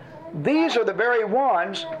yet, these are the very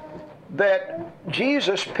ones that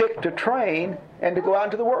Jesus picked to train and to go out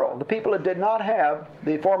into the world. The people that did not have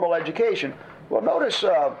the formal education. Well, notice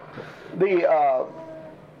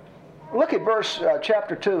look at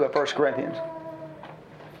chapter 2 of 1 Corinthians.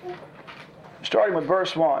 Starting with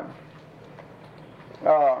verse 1.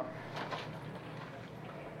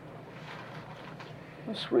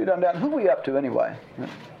 Let's read on down. Who are we up to anyway?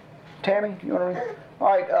 Tammy, you want to read? All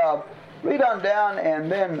right, read on down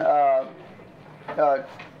and then read a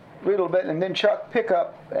little bit, and then Chuck, pick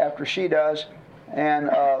up after she does,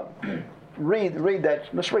 and read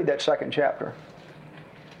that. Let's read that second chapter.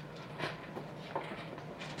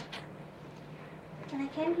 When I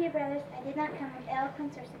came to you, brothers, I did not come with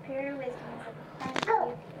eloquence or superior wisdom as a proclaim to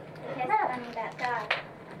you the testimony about God.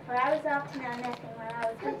 For I resolved to know nothing while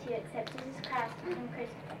I was with you except Jesus Christ and Him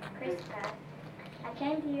crucified. I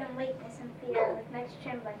came to you in weakness and fear, with much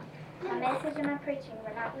trembling. My message and my preaching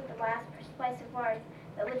were not with the wise, persuasive words,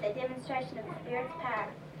 but with a demonstration of the Spirit's power,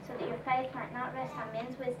 so that your faith might not rest on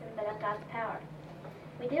men's wisdom, but on God's power.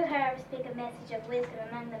 We do, however, speak a message of wisdom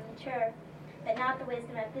among the mature, but not the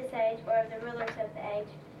wisdom of this age or of the rulers of the age,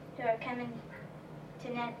 who are coming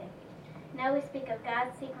to nothing. No, we speak of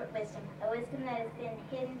God's secret wisdom, a wisdom that has been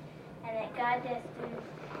hidden and that God destined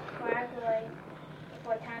for our glory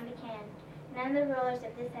before time began. None of the rulers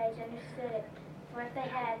of this age understood it, for if they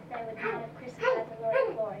had, they would not have crucified the Lord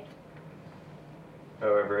of glory.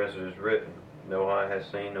 However, as it is written, no eye has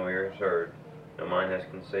seen, no ear has heard, no mind has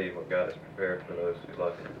conceived what God has prepared for those who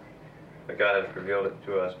love Him. But God has revealed it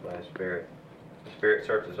to us by His Spirit. The Spirit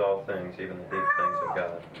searches all things, even the deep things of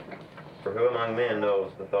God. For who among men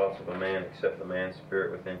knows the thoughts of a man except the man's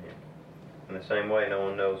spirit within him? In the same way, no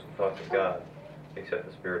one knows the thoughts of God except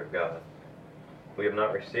the Spirit of God. We have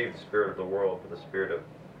not received the spirit of the world, but the Spirit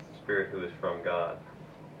who is from God,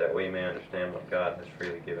 that we may understand what God has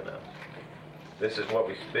freely given us. This is what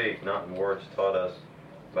we speak, not in words taught us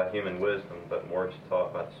by human wisdom, but in words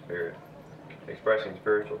taught by the Spirit, expressing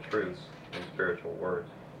spiritual truths in spiritual words.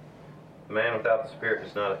 The man without the Spirit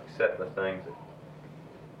does not accept the things that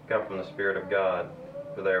come from the Spirit of God,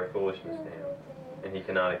 for they are foolishness to him, and he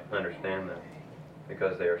cannot understand them,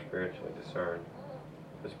 because they are spiritually discerned.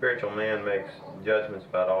 The spiritual man makes judgments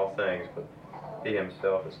about all things, but he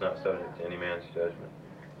himself is not subject to any man's judgment.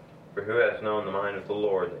 For who has known the mind of the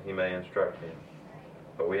Lord, that he may instruct him?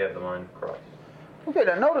 But we have the mind of Christ. Okay,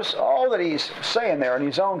 now notice all that he's saying there in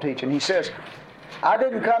his own teaching. He says, I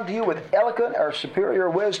didn't come to you with eloquent or superior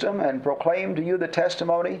wisdom and proclaim to you the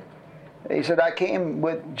testimony. He said, I came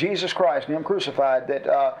with Jesus Christ and Him crucified.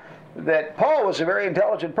 That Paul was a very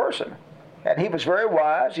intelligent person. And he was very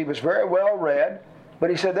wise. He was very well read.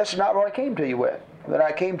 But he said, this is not what I came to you with. That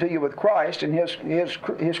I came to you with Christ and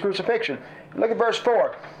His crucifixion. Look at verse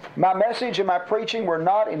 4. My message and my preaching were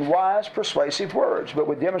not in wise, persuasive words, but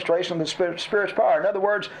with demonstration of the Spirit's power. In other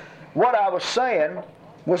words, what I was saying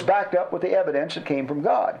was backed up with the evidence that came from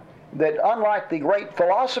God. that unlike the great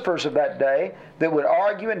philosophers of that day that would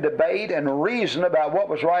argue and debate and reason about what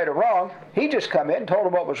was right or wrong, he just come in and told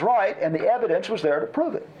them what was right, and the evidence was there to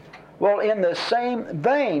prove it. Well, in the same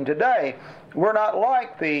vein today, we're not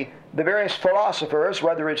like the various philosophers,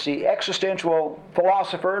 whether it's the existential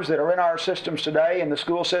philosophers that are in our systems today in the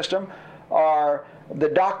school system, or the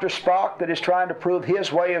Dr. Spock that is trying to prove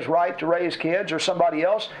his way is right to raise kids, or somebody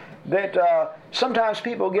else, that sometimes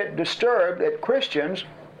people get disturbed at Christians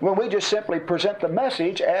when we just simply present the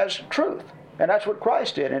message as truth. And that's what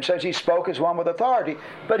Christ did. And it says he spoke as one with authority.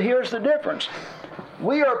 But here's the difference.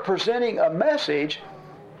 We are presenting a message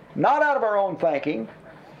not out of our own thinking.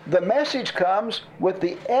 The message comes with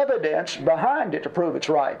the evidence behind it to prove it's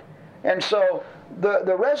right. And so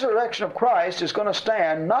the resurrection of Christ is going to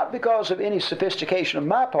stand not because of any sophistication of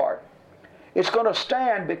my part. It's going to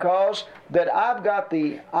stand because that I've got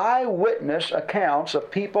the eyewitness accounts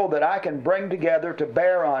of people that I can bring together to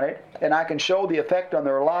bear on it, and I can show the effect on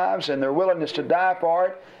their lives and their willingness to die for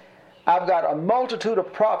it. I've got a multitude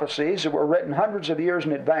of prophecies that were written hundreds of years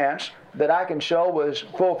in advance that I can show was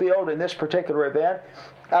fulfilled in this particular event.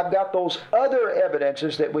 I've got those other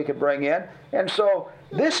evidences that we could bring in. And so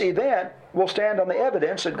this event will stand on the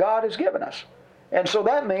evidence that God has given us. And so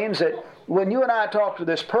that means that when you and I talk to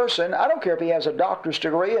this person, I don't care if he has a doctor's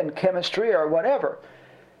degree in chemistry or whatever,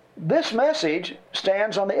 this message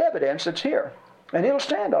stands on the evidence that's here. And it'll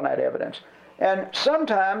stand on that evidence. And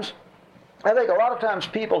sometimes, I think a lot of times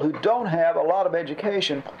people who don't have a lot of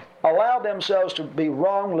education allow themselves to be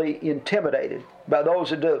wrongly intimidated by those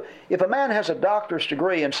that do. If a man has a doctor's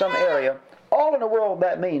degree in some area, all in the world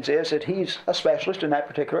that means is that he's a specialist in that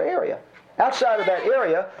particular area. Outside of that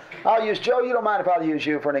area, I'll use Joe. You don't mind if I'll use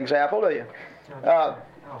you for an example, do you?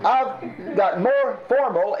 I've got more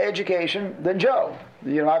formal education than Joe.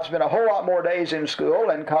 You know, I've spent a whole lot more days in school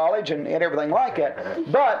and college and everything like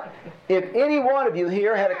that. But if any one of you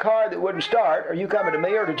here had a car that wouldn't start, are you coming to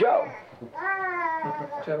me or to Joe?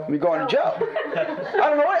 You're going to Joe. I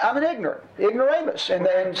don't know. I'm an ignoramus,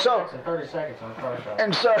 and so. 30 seconds on the first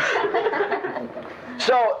And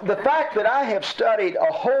so the fact that I have studied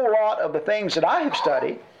a whole lot of the things that I have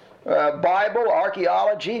studied, Bible,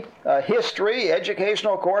 archaeology, history,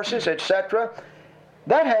 educational courses, etc.,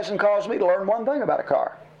 that hasn't caused me to learn one thing about a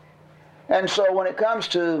car. And so when it comes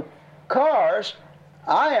to cars,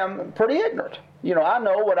 I am pretty ignorant. You know, I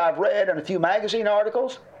know what I've read in a few magazine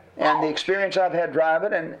articles and the experience I've had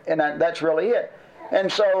driving, and that's really it.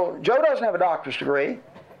 And so Joe doesn't have a doctor's degree,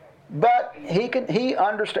 but he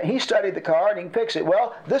studied the car and he can fix it.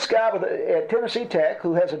 Well, this guy at Tennessee Tech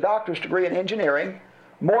who has a doctor's degree in engineering,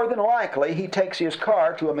 more than likely he takes his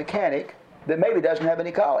car to a mechanic that maybe doesn't have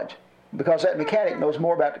any college, because that mechanic knows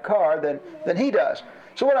more about the car than he does.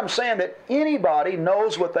 So what I'm saying, that anybody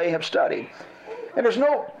knows what they have studied. And there's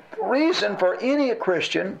no reason for any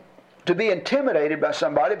Christian to be intimidated by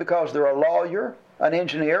somebody because they're a lawyer, an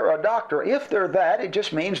engineer, or a doctor. If they're that, it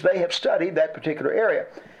just means they have studied that particular area.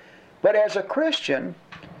 But as a Christian,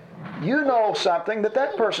 you know something that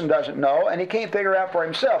that person doesn't know, and he can't figure out for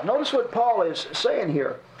himself. Notice what Paul is saying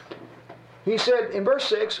here. He said in verse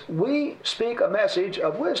 6, we speak a message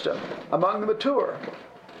of wisdom among the mature.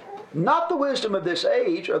 Not the wisdom of this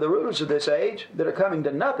age or the rulers of this age that are coming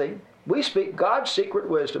to nothing. We speak God's secret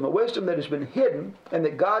wisdom, a wisdom that has been hidden and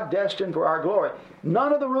that God destined for our glory.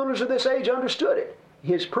 None of the rulers of this age understood it,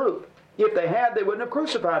 his proof. If they had, they wouldn't have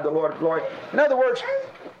crucified the Lord of glory. In other words,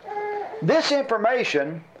 this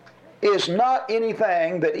information is not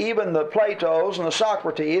anything that even the Platos and the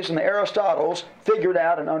Socrates and the Aristotles figured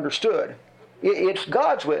out and understood. It's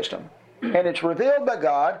God's wisdom, and it's revealed by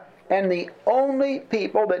God, and the only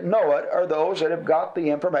people that know it are those that have got the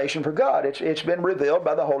information for God. It's been revealed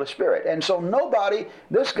by the Holy Spirit. And so nobody,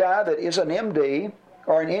 this guy that is an MD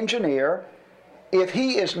or an engineer, if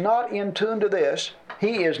he is not in tune to this,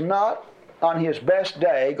 he is not on his best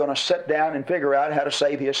day going to sit down and figure out how to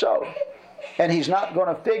save his soul. And he's not going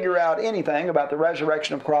to figure out anything about the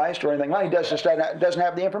resurrection of Christ or anything like that. He doesn't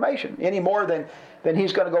have the information any more than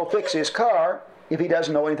he's going to go fix his car if he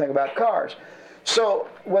doesn't know anything about cars. So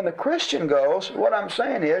when the Christian goes, what I'm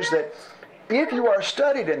saying is that if you are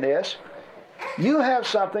studied in this, you have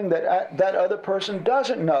something that that other person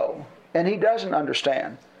doesn't know and he doesn't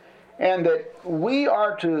understand. And that we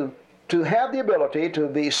are to have the ability to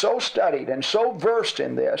be so studied and so versed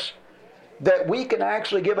in this that we can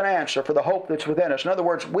actually give an answer for the hope that's within us. In other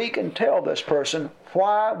words, we can tell this person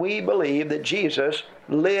why we believe that Jesus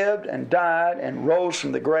lived and died and rose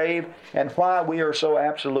from the grave, and why we are so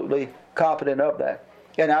absolutely confident of that.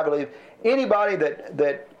 And I believe anybody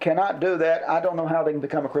that cannot do that, I don't know how they can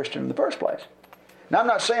become a Christian in the first place. Now, I'm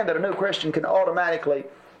not saying that a new Christian can automatically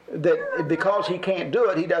that because he can't do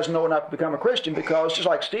it, he doesn't know enough to become a Christian, because just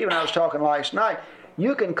like Steve and I was talking last night,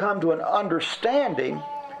 you can come to an understanding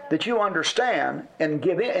that you understand and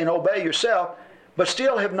give in and obey yourself, but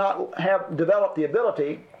still have developed the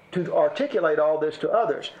ability to articulate all this to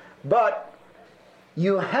others. But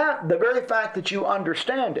you have the very fact that you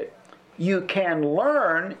understand it, you can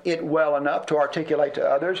learn it well enough to articulate to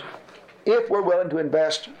others if we're willing to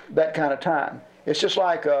invest that kind of time. It's just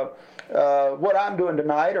like what I'm doing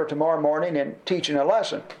tonight or tomorrow morning in teaching a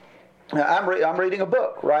lesson. Now, I'm reading a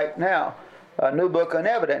book right now, a new book on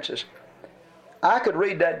evidences. I could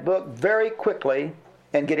read that book very quickly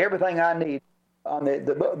and get everything I need. On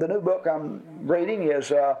the new book I'm reading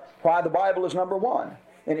is Why the Bible is Number One,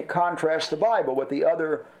 and it contrasts the Bible with the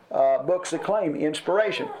other books that claim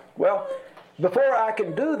inspiration. Well, before I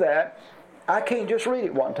can do that, I can't just read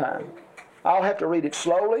it one time. I'll have to read it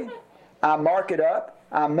slowly. I mark it up.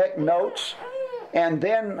 I make notes. And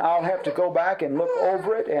then I'll have to go back and look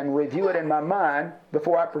over it and review it in my mind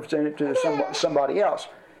before I present it to somebody else.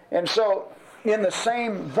 And so, in the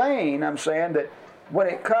same vein, I'm saying that when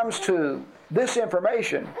it comes to this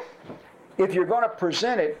information, if you're going to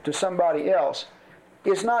present it to somebody else,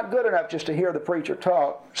 it's not good enough just to hear the preacher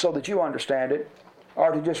talk so that you understand it,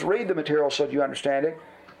 or to just read the material so that you understand it.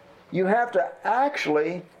 You have to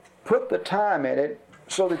actually put the time in it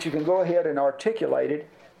so that you can go ahead and articulate it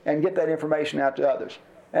and get that information out to others.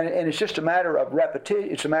 And it's just a matter of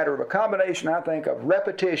repetition. It's a matter of a combination, I think, of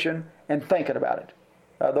repetition and thinking about it.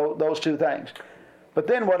 Those two things. But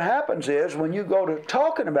then what happens is when you go to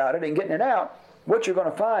talking about it and getting it out, what you're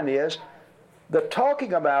going to find is the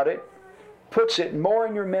talking about it puts it more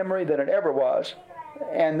in your memory than it ever was.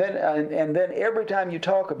 And then every time you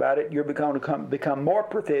talk about it, you're going to become more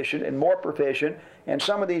proficient and more proficient. And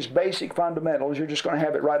some of these basic fundamentals, you're just going to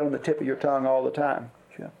have it right on the tip of your tongue all the time.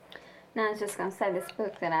 Sure. No, I was just going to say, this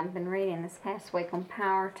book that I've been reading this past week on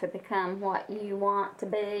Power to Become What You Want to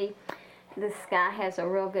Be, this guy has a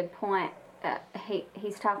real good point.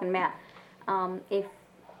 He's talking about if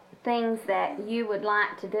things that you would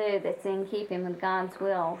like to do that's in keeping with God's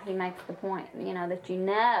will, he makes the point, that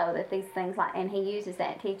that these things and he uses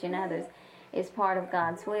that teaching others is part of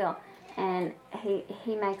God's will. And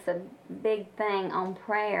he makes a big thing on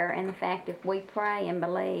prayer and the fact if we pray and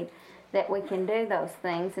believe that we can do those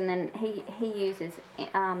things. And then he uses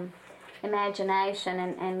imagination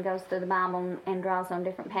and goes through the Bible and draws on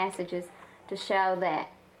different passages to show that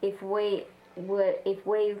if we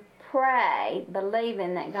pray,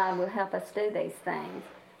 believing that God will help us do these things,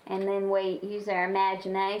 and then we use our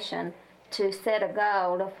imagination to set a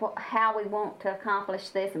goal of how we want to accomplish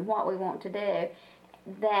this and what we want to do,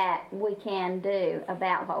 that we can do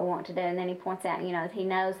about what we want to do. And then he points out, he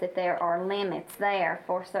knows that there are limits there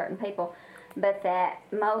for certain people, but that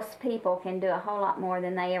most people can do a whole lot more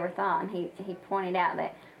than they ever thought. And he pointed out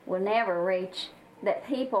that we'll never reach, that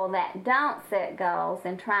people that don't set goals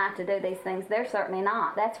and try to do these things, they're certainly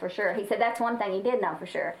not. That's for sure. He said that's one thing he did know for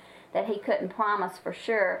sure, that he couldn't promise for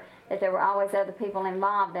sure that there were always other people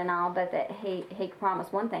involved and all, but that he could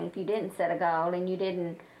promise one thing: if you didn't set a goal and you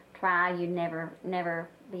didn't try, you'd never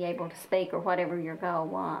be able to speak or whatever your goal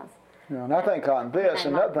was. And I think on this,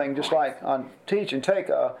 another thing, just like on teach and take,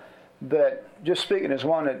 that just speaking as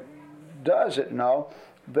one that does it,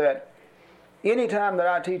 that anytime that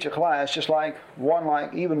I teach a class, just like one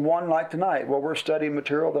like tonight, where we're studying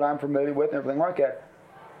material that I'm familiar with and everything like that,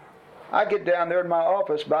 I get down there in my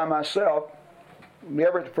office by myself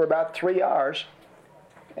for about 3 hours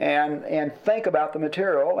and think about the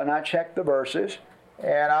material, and I check the verses,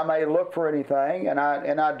 and I may look for anything, and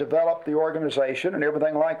I develop the organization and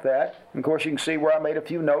everything like that. And of course, you can see where I made a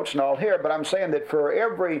few notes and all here, but I'm saying that for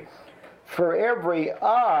every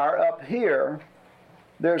hour up here,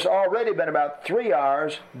 there's already been about 3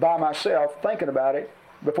 hours by myself thinking about it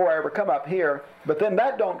before I ever come up here. But then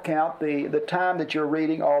that don't count the time that you're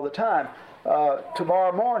reading all the time.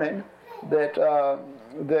 Tomorrow morning, that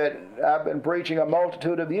I've been preaching a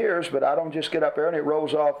multitude of years, but I don't just get up there and it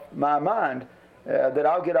rolls off my mind. That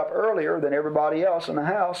I'll get up earlier than everybody else in the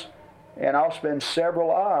house, and I'll spend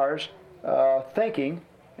several hours thinking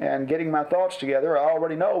and getting my thoughts together. I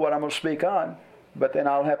already know what I'm going to speak on, but then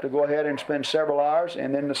I'll have to go ahead and spend several hours,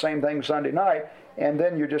 and then the same thing Sunday night, and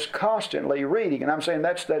then you're just constantly reading. And I'm saying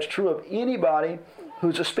that's true of anybody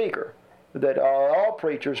who's a speaker, that all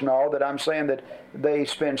preachers know, that I'm saying that they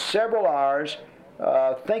spend several hours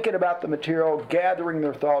thinking about the material, gathering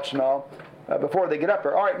their thoughts and all, before they get up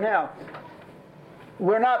there. All right, now,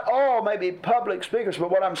 we're not all maybe public speakers, but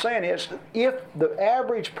what I'm saying is if the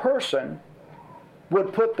average person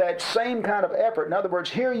would put that same kind of effort, in other words,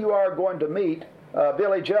 here you are going to meet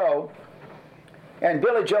Billy Joe, And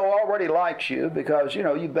Billy Joe already likes you because, you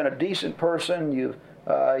know, you've been a decent person, you've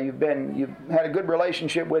had a good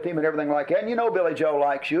relationship with him and everything like that. And you know Billy Joe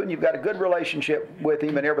likes you, and you've got a good relationship with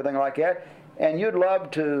him and everything like that. And you'd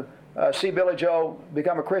love to see Billy Joe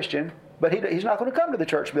become a Christian, but he's not going to come to the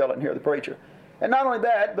church building and hear the preacher. And not only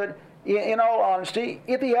that, but in all honesty,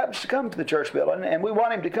 if he happens to come to the church building, and we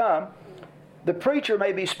want him to come, the preacher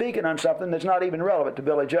may be speaking on something that's not even relevant to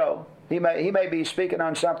Billy Joe. He may be speaking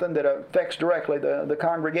on something that affects directly the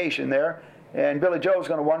congregation there, and Billy Joe's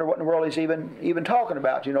going to wonder what in the world he's even talking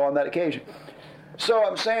about, you know, on that occasion. So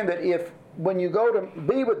I'm saying that when you go to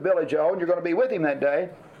be with Billy Joe, and you're going to be with him that day,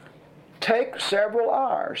 take several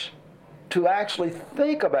hours to actually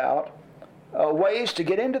think about ways to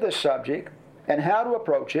get into this subject and how to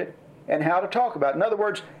approach it and how to talk about it. In other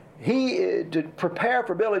words, to prepare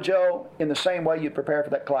for Billy Joe in the same way you prepare for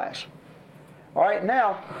that class. All right,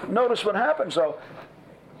 now, notice what happens, though.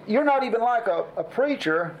 You're not even like a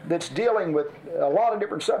preacher that's dealing with a lot of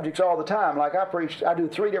different subjects all the time. Like I do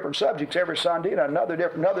 3 different subjects every Sunday and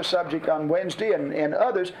another subject on Wednesday and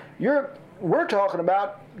others. We're talking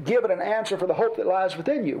about giving an answer for the hope that lies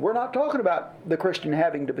within you. We're not talking about the Christian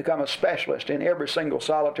having to become a specialist in every single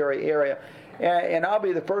solitary area. And I'll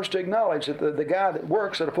be the first to acknowledge that the guy that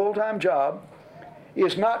works at a full-time job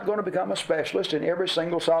is not going to become a specialist in every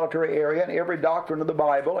single solitary area and every doctrine of the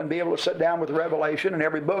Bible and be able to sit down with Revelation in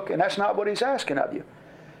every book, and that's not what he's asking of you.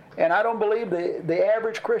 And I don't believe the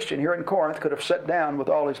average Christian here in Corinth could have sat down with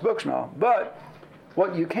all his books and all. But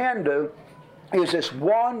what you can do is this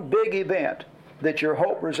one big event that your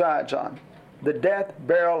hope resides on: the death,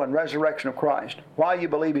 burial, and resurrection of Christ. Why you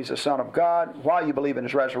believe he's the Son of God, why you believe in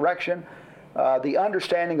his resurrection, the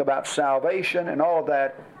understanding about salvation and all of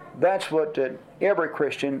that. That's what every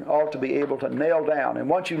Christian ought to be able to nail down. And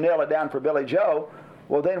once you nail it down for Billy Joe,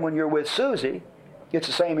 well then when you're with Susie, it's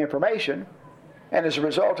the same information. And as a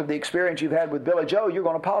result of the experience you've had with Billy Joe, you're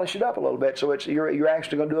going to polish it up a little bit. So you're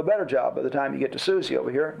actually going to do a better job by the time you get to Susie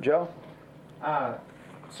over here. Joe?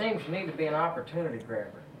 Seems you need to be an opportunity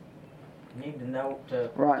grabber. You need to know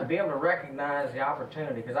to be able to recognize the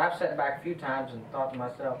opportunity. Because I've sat back a few times and thought to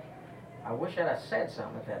myself, I wish I'd have said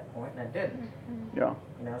something at that point, and I didn't. Yeah.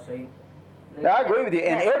 You know, so now, I agree with you,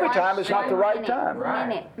 and every time is not the right time.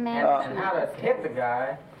 Right. And how to hit the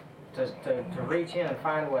guy to reach in and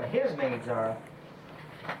find what his needs are,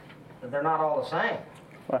 they're not all the same.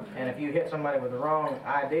 Right. And if you hit somebody with the wrong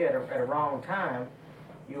idea at a wrong time,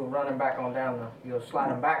 you'll run them back on down you'll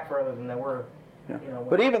slide them back further than they were. Yeah. You know,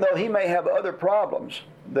 but even though he may have other problems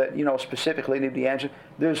that, you know, specifically need to be answered,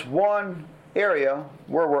 there's one area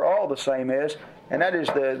where we're all the same and that is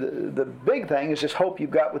the big thing is this hope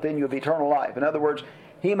you've got within you of eternal life. In other words,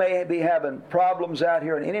 he may be having problems out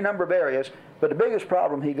here in any number of areas, but the biggest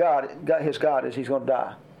problem he has got is he's going to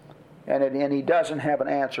die. And he doesn't have an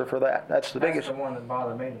answer for that. That's the biggest. That's the one that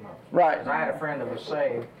bothered me the most. Right. Because I had a friend that was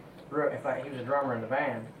saved. In fact, he was a drummer in the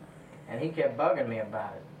band, and he kept bugging me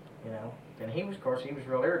about it, you know. And he was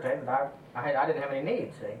real irritated. I didn't have any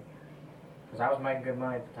needs, see. Because I was making good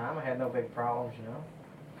money at the time. I had no big problems, you know.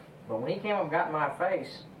 But when he came up and got in my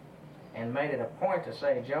face and made it a point to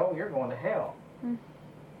say, Joe, you're going to hell,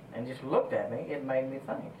 and just looked at me, it made me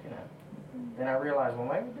think, you know. Then I realized, well,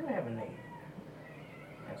 maybe I do have a need.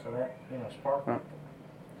 And so that, you know, sparked it.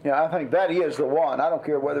 Yeah, I think that is the one. I don't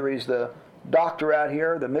care whether he's the doctor out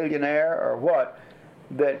here, the millionaire, or what.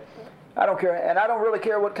 That I don't care, and I don't really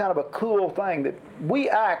care what kind of a cool thing that we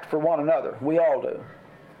act for one another. We all do.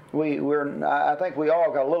 I think we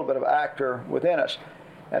all got a little bit of actor within us.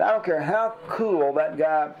 And I don't care how cool that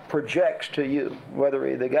guy projects to you, whether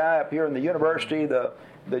he's the guy up here in the university, the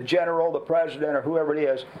general, the president, or whoever it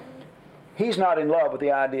is, he's not in love with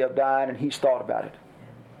the idea of dying, and he's thought about it.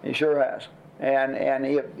 He sure has. And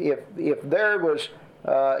if there was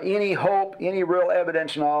any hope, any real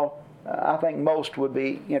evidence and all, I think most would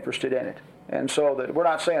be interested in it. And so that we're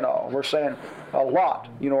not saying all, we're saying a lot,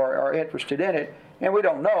 you know, are interested in it. And we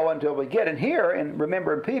don't know until we get in here. And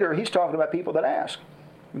remember in Peter, he's talking about people that ask.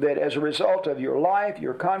 That as a result of your life,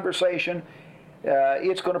 your conversation,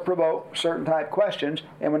 it's going to provoke certain type questions.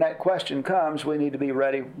 And when that question comes, we need to be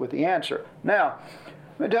ready with the answer. Now,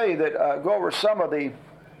 let me tell you that go over some of the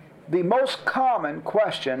most common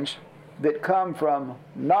questions that come from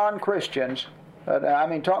non-Christians. I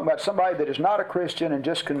mean, talking about somebody that is not a Christian and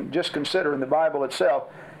just considering the Bible itself.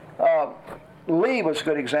 Lee was a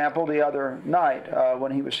good example the other night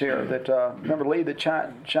when he was here. Remember Lee, the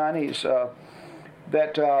Chinese,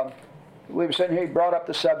 we were sitting here, he brought up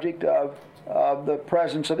the subject of the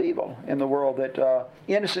presence of evil in the world, that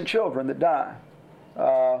innocent children that die.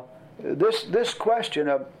 This question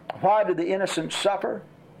of why do the innocent suffer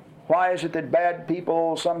Why is it that bad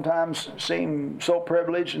people sometimes seem so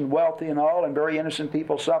privileged and wealthy and all, and very innocent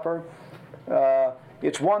people suffer?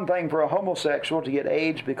 It's one thing for a homosexual to get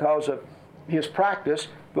AIDS because of his practice,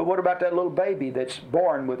 but what about that little baby that's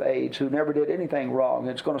born with AIDS who never did anything wrong?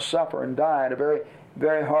 It's going to suffer and die in a very,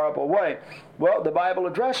 very horrible way. Well, the Bible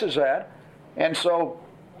addresses that, and so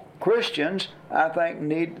Christians, I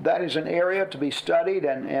think, that is an area to be studied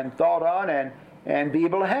and thought on and be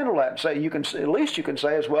able to handle that. So at least you can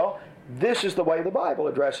say as well, this is the way the Bible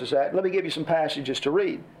addresses that. Let me give you some passages to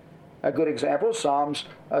read. A good example is Psalms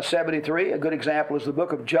 73. A good example is the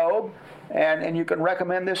book of Job. And you can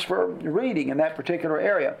recommend this for reading in that particular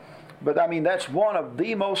area. But I mean, that's one of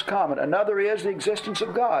the most common. Another is the existence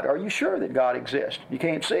of God. Are you sure that God exists? You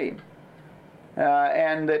can't see Him.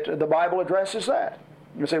 And that the Bible addresses that.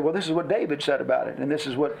 You say, well, this is what David said about it. And this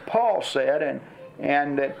is what Paul said.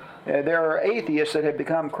 And that there are atheists that have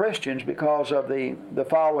become Christians because of the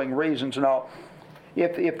following reasons and all.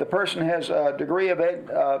 If the person has a degree of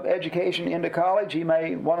education into college, he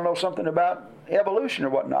may want to know something about evolution or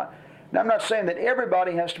whatnot. Now, I'm not saying that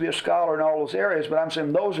everybody has to be a scholar in all those areas, but I'm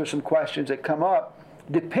saying those are some questions that come up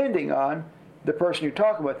depending on the person you're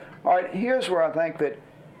talking with. All right, here's where I think that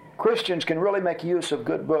Christians can really make use of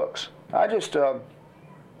good books. I don't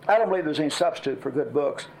believe there's any substitute for good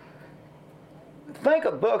books. Think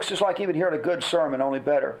of books just like even hearing a good sermon, only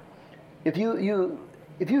better. If you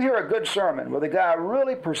hear a good sermon where the guy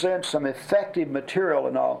really presents some effective material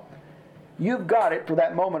and all, you've got it for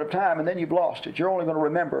that moment of time, and then you've lost it. You're only going to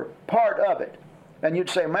remember part of it. And you'd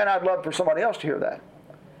say, man, I'd love for somebody else to hear that.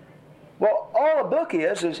 Well, all a book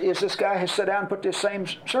is this guy has sat down and put this same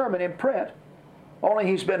sermon in print, only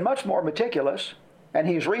he's been much more meticulous, and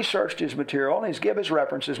he's researched his material, and he's given his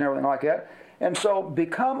references and everything like that. And so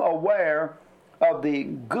become aware of the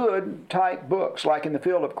good type books, like in the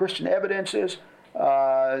field of Christian evidences.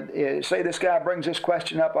 Say this guy brings this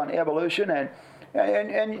question up on evolution, and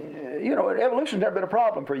you know, evolution's never been a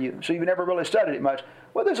problem for you, so you've never really studied it much.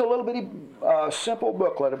 Well, there's a little bitty simple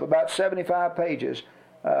booklet of about 75 pages,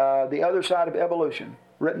 The Other Side of Evolution,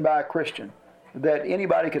 written by a Christian, that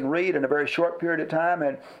anybody can read in a very short period of time,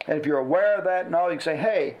 and if you're aware of that and all, you can say,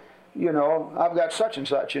 hey, you know, I've got such and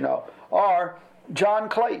such, you know. Or John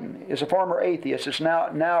Clayton is a former atheist, is now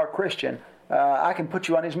a Christian. I can put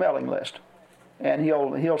you on his mailing list. And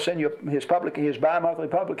he'll send you his bi-monthly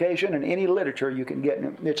publication and any literature you can get.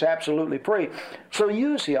 It's absolutely free. So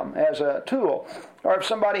use him as a tool. Or if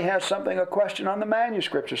somebody has a question on the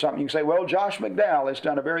manuscripts or something, you can say, well, Josh McDowell has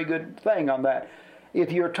done a very good thing on that.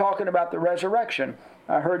 If you're talking about the resurrection,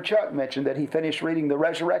 I heard Chuck mention that he finished reading The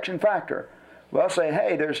Resurrection Factor. Well, say,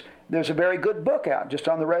 hey, there's a very good book out just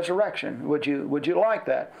on the resurrection. Would you like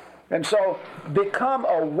that? And so become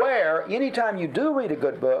aware anytime you do read a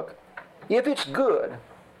good book. If it's good,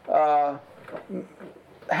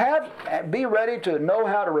 be ready to know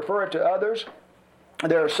how to refer it to others.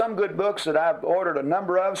 There are some good books that I've ordered a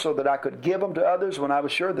number of so that I could give them to others when I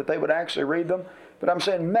was sure that they would actually read them. But I'm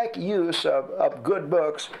saying make use of good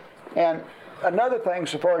books. And another thing,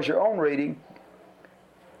 so far as your own reading,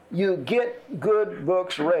 you get good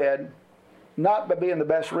books read not by being the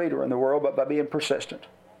best reader in the world, but by being persistent.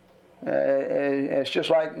 It's just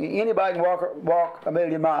like anybody can walk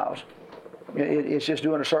 1,000,000 miles. It's just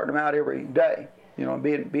doing a certain amount every day, you know,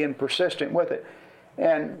 being persistent with it.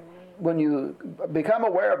 And when you become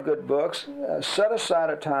aware of good books, set aside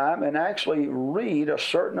a time and actually read a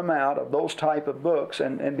certain amount of those type of books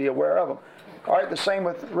and be aware of them. All right, the same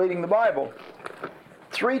with reading the Bible.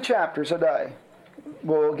 3 chapters a day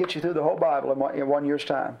will get you through the whole Bible in 1 year's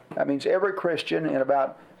time. That means every Christian in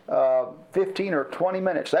about 15 or 20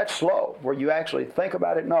 minutes. That's slow, where you actually think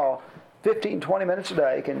about it and all. 15, 20 minutes a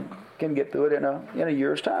day can get through it in a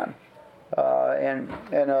year's time. And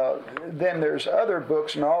then there's other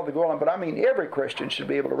books and all that go on. But I mean, every Christian should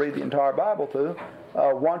be able to read the entire Bible through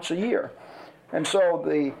once a year. And so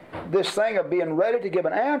this thing of being ready to give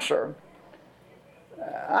an answer,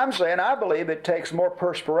 I'm saying I believe it takes more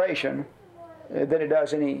perspiration than it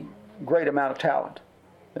does any great amount of talent.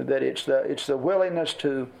 That it's the willingness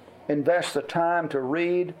to invest the time to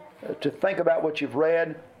read, to think about what you've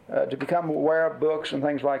read, to become aware of books and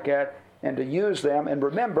things like that, and to use them. And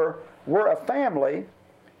remember, we're a family,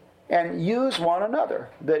 and use one another.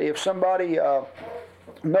 That if somebody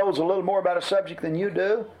knows a little more about a subject than you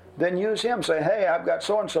do, then use him. Say, hey, I've got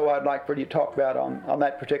so-and-so I'd like for you to talk about on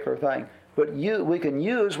that particular thing. But we can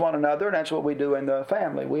use one another, and that's what we do in the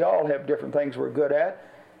family. We all have different things we're good at.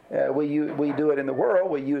 We do it in the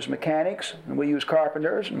world. We use mechanics, and we use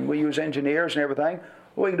carpenters, and we use engineers and everything.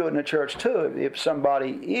 We can do it in the church too. If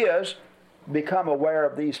somebody is become aware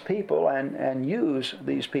of these people and use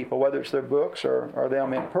these people, whether it's their books or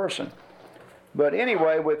them in person. But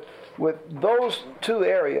anyway, with those two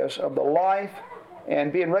areas of the life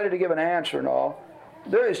and being ready to give an answer and all,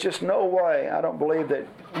 there is just no way, I don't believe, that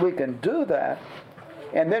we can do that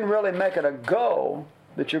and then really make it a goal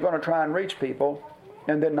that you're going to try and reach people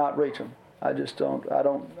and then not reach them. I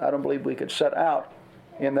don't believe we could set out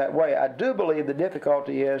in that way. I do believe the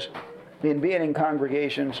difficulty is in being in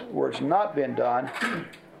congregations where it's not been done,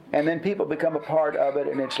 and then people become a part of it,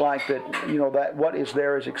 and it's like that, that what is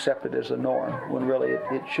there is accepted as the norm, when really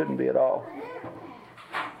it shouldn't be at all.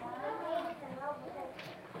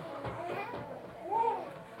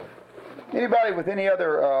 Anybody with any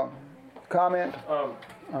other comment?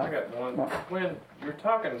 I got one. When you're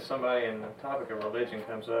talking to somebody and the topic of religion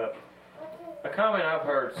comes up, a comment I've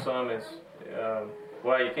heard some is,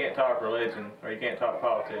 well, you can't talk religion or you can't talk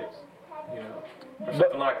politics, or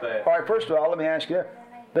something like that. All right, first of all, let me ask you,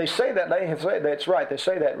 they say that, that's right, they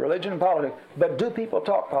say that, religion and politics, but do people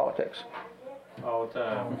talk politics? All the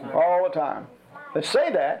time. All the time. They say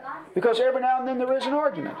that because every now and then there is an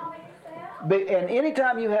argument. And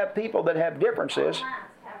anytime you have people that have differences,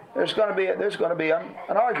 there's going to be an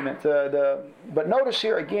argument. But notice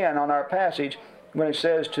here again on our passage when it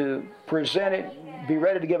says to present it, be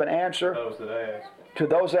ready to give an answer to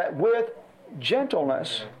those that with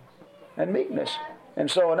gentleness and meekness. And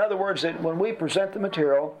so in other words, that when we present the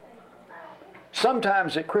material,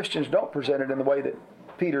 sometimes that Christians don't present it in the way that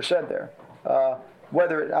Peter said there.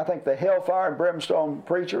 I think the hellfire and brimstone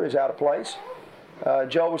preacher is out of place.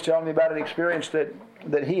 Joe was telling me about an experience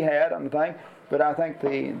that he had on the thing, but I think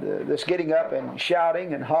this getting up and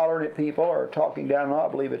shouting and hollering at people or talking down and all,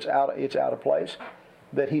 I believe it's out of place.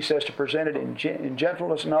 That he says to present it in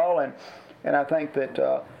gentleness and all, and I think that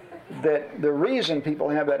the reason people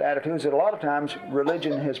have that attitude is that a lot of times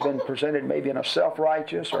religion has been presented maybe in a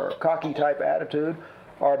self-righteous or cocky type attitude,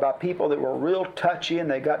 or by people that were real touchy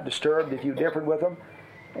and they got disturbed if you differed with them,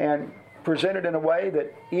 and presented in a way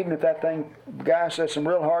that even if that guy says some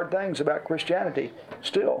real hard things about Christianity,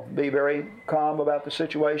 still be very calm about the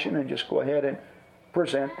situation and just go ahead and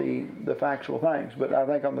present the factual things. But I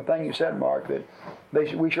think on the thing you said, Mark,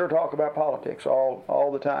 that we sure talk about politics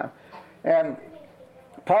all the time. And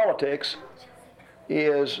politics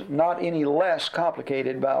is not any less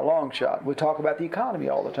complicated by a long shot. We talk about the economy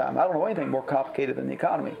all the time. I don't know anything more complicated than the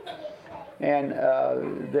economy.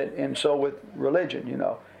 And so with religion,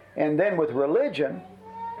 And then with religion,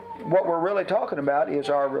 what we're really talking about is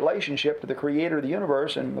our relationship to the Creator of the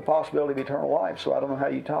universe and the possibility of eternal life. So I don't know how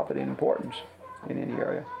you top it in importance in any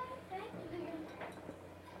area.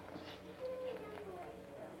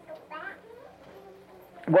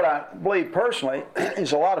 What I believe personally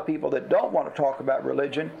is a lot of people that don't want to talk about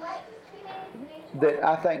religion, that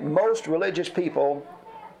I think most religious people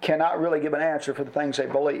cannot really give an answer for the things they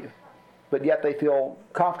believe, but yet they feel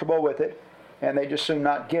comfortable with it, and they just soon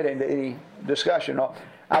not get into any discussion.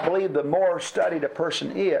 I believe the more studied a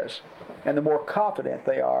person is, and the more confident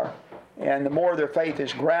they are, and the more their faith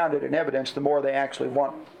is grounded in evidence, the more they actually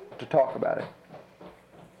want to talk about it.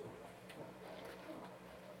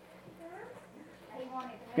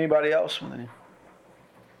 Anybody else?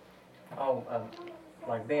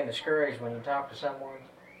 Like being discouraged when you talk to someone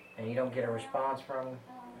and you don't get a response from them,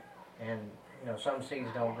 and some seeds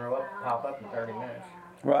don't pop up in 30 minutes.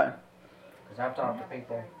 Right. Because I've talked to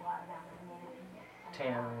people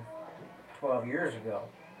 10, 12 years ago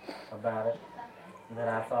about it, that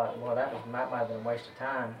I thought, well, that might have been a waste of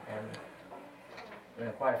time,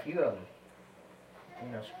 and quite a few of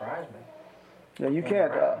them, surprised me. Yeah, you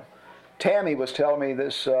can't. Tammy was telling me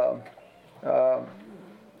this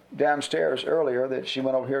downstairs earlier, that she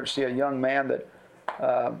went over here to see a young man that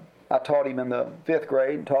I taught him in the 5th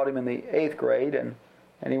grade and taught him in the 8th grade, and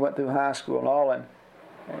he went through high school and all, and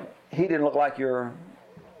he didn't look like your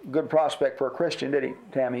good prospect for a Christian, did he,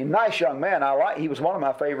 Tammy? Nice young man. He was one of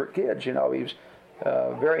my favorite kids. He was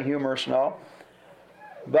very humorous and all.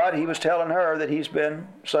 But he was telling her that he's been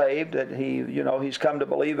saved, that he's come to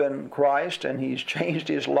believe in Christ, and he's changed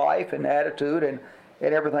his life and attitude and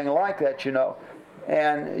everything like that,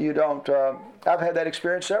 And you don't. I've had that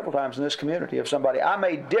experience several times in this community of somebody. I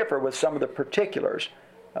may differ with some of the particulars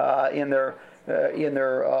in their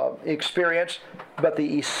experience, but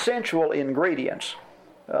the essential ingredients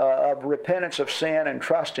of repentance of sin and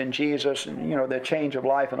trust in Jesus and the change of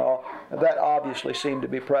life and all, that obviously seemed to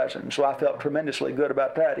be present. And so I felt tremendously good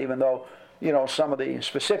about that, even though some of the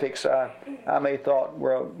specifics I may have thought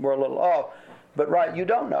were a little off. But right, you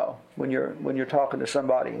don't know when you're talking to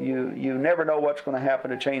somebody. You never know what's going to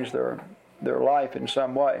happen to change their life in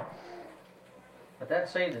some way. But that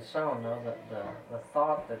seed is sown, though, the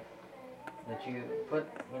thought that you put,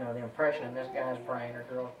 the impression in this guy's brain or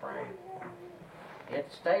girl's brain, it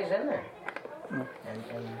stays in there. And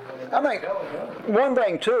when it I think one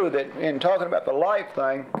thing too, that in talking about the life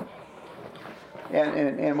thing,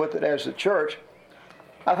 and with it as the church,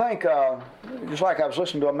 I think just like I was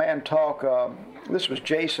listening to a man talk. This was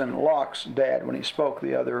Jason Locke's dad when he spoke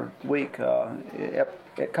the other week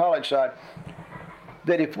at College Side.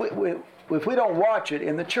 That if we don't watch it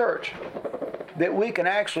in the church, that we can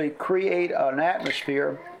actually create an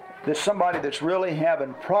atmosphere that somebody that's really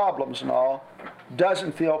having problems and all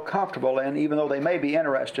doesn't feel comfortable in, even though they may be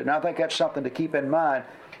interested. And I think that's something to keep in mind.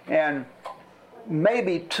 And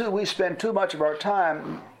maybe, too, we spend too much of our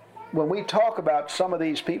time when we talk about some of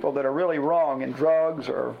these people that are really wrong in drugs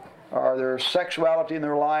or their sexuality in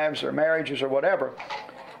their lives or marriages or whatever,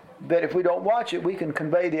 that if we don't watch it, we can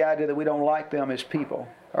convey the idea that we don't like them as people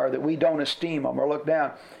or that we don't esteem them or look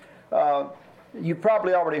down. You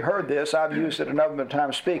probably already heard this. I've used it a number of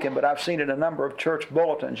times speaking, but I've seen it in a number of church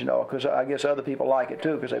bulletins, because I guess other people like it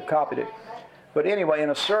too because they've copied it. But anyway, in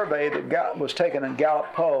a survey that was taken in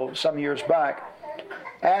Gallup poll some years back,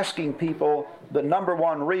 asking people the number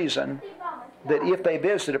one reason that if they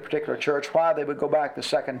visited a particular church, why they would go back the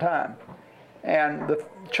second time. And the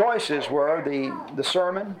choices were the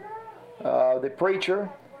sermon, the preacher,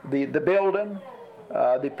 the building,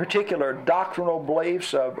 the particular doctrinal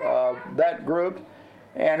beliefs of that group,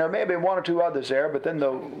 and there may have been one or two others there, but then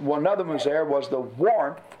one other one was the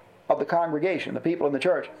warmth of the congregation, the people in the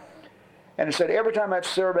church. And it said every time that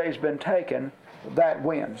survey's been taken, that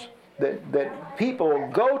wins. That people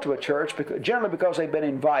go to a church generally because they've been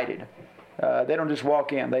invited. They don't just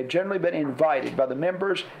walk in. They've generally been invited by the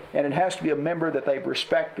members, and it has to be a member that they've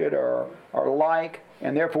respected or like,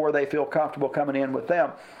 and therefore they feel comfortable coming in with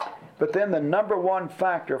them. But then the number one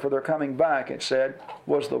factor for their coming back, it said,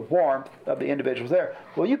 was the warmth of the individuals there.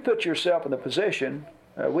 Well, you put yourself in the position,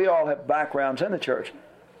 we all have backgrounds in the church,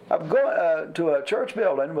 of going to a church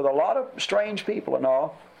building with a lot of strange people and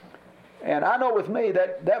all, and I know with me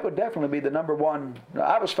that would definitely be the number one.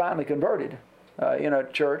 I was finally converted in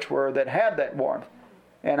a church that had that warmth.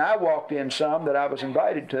 And I walked in some that I was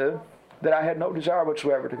invited to that I had no desire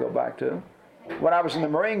whatsoever to go back to. When I was in the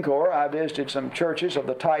Marine Corps, I visited some churches of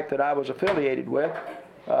the type that I was affiliated with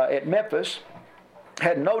at Memphis.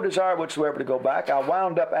 Had no desire whatsoever to go back. I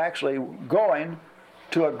wound up actually going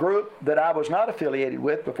to a group that I was not affiliated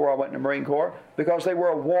with before I went in the Marine Corps because they were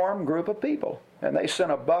a warm group of people. And they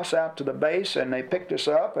sent a bus out to the base and they picked us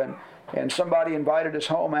up and somebody invited us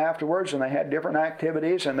home afterwards and they had different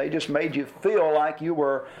activities and they just made you feel like you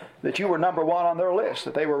were number one on their list,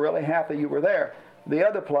 that they were really happy you were there. The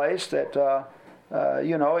other place that,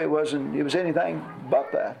 it was anything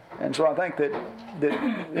but that. And so I think that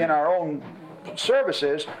in our own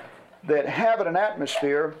services, that having an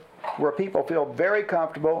atmosphere where people feel very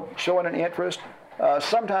comfortable, showing an interest.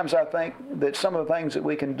 Sometimes I think that some of the things that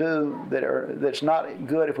we can do that's not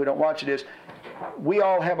good if we don't watch it is we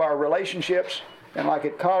all have our relationships, and like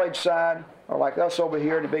at College Side or like us over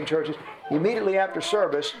here in the big churches, immediately after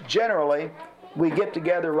service, generally we get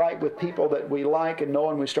together right with people that we like and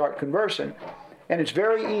know and we start conversing. And it's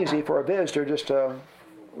very easy for a visitor just to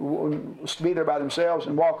be there by themselves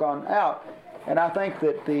and walk on out. And I think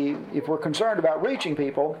that if we're concerned about reaching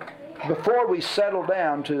people, before we settle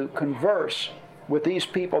down to converse with these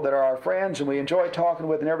people that are our friends and we enjoy talking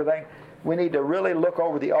with and everything, we need to really look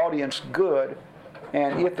over the audience good,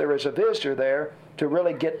 and if there is a visitor there, to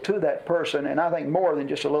really get to that person, and I think more than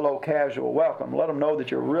just a little old casual welcome. Let them know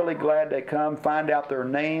that you're really glad they come, find out their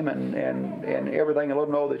name and everything, and let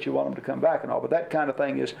them know that you want them to come back and all. But that kind of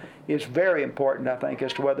thing is very important, I think,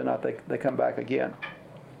 as to whether or not they come back again.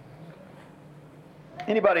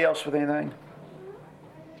 Anybody else with anything?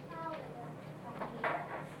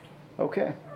 Okay.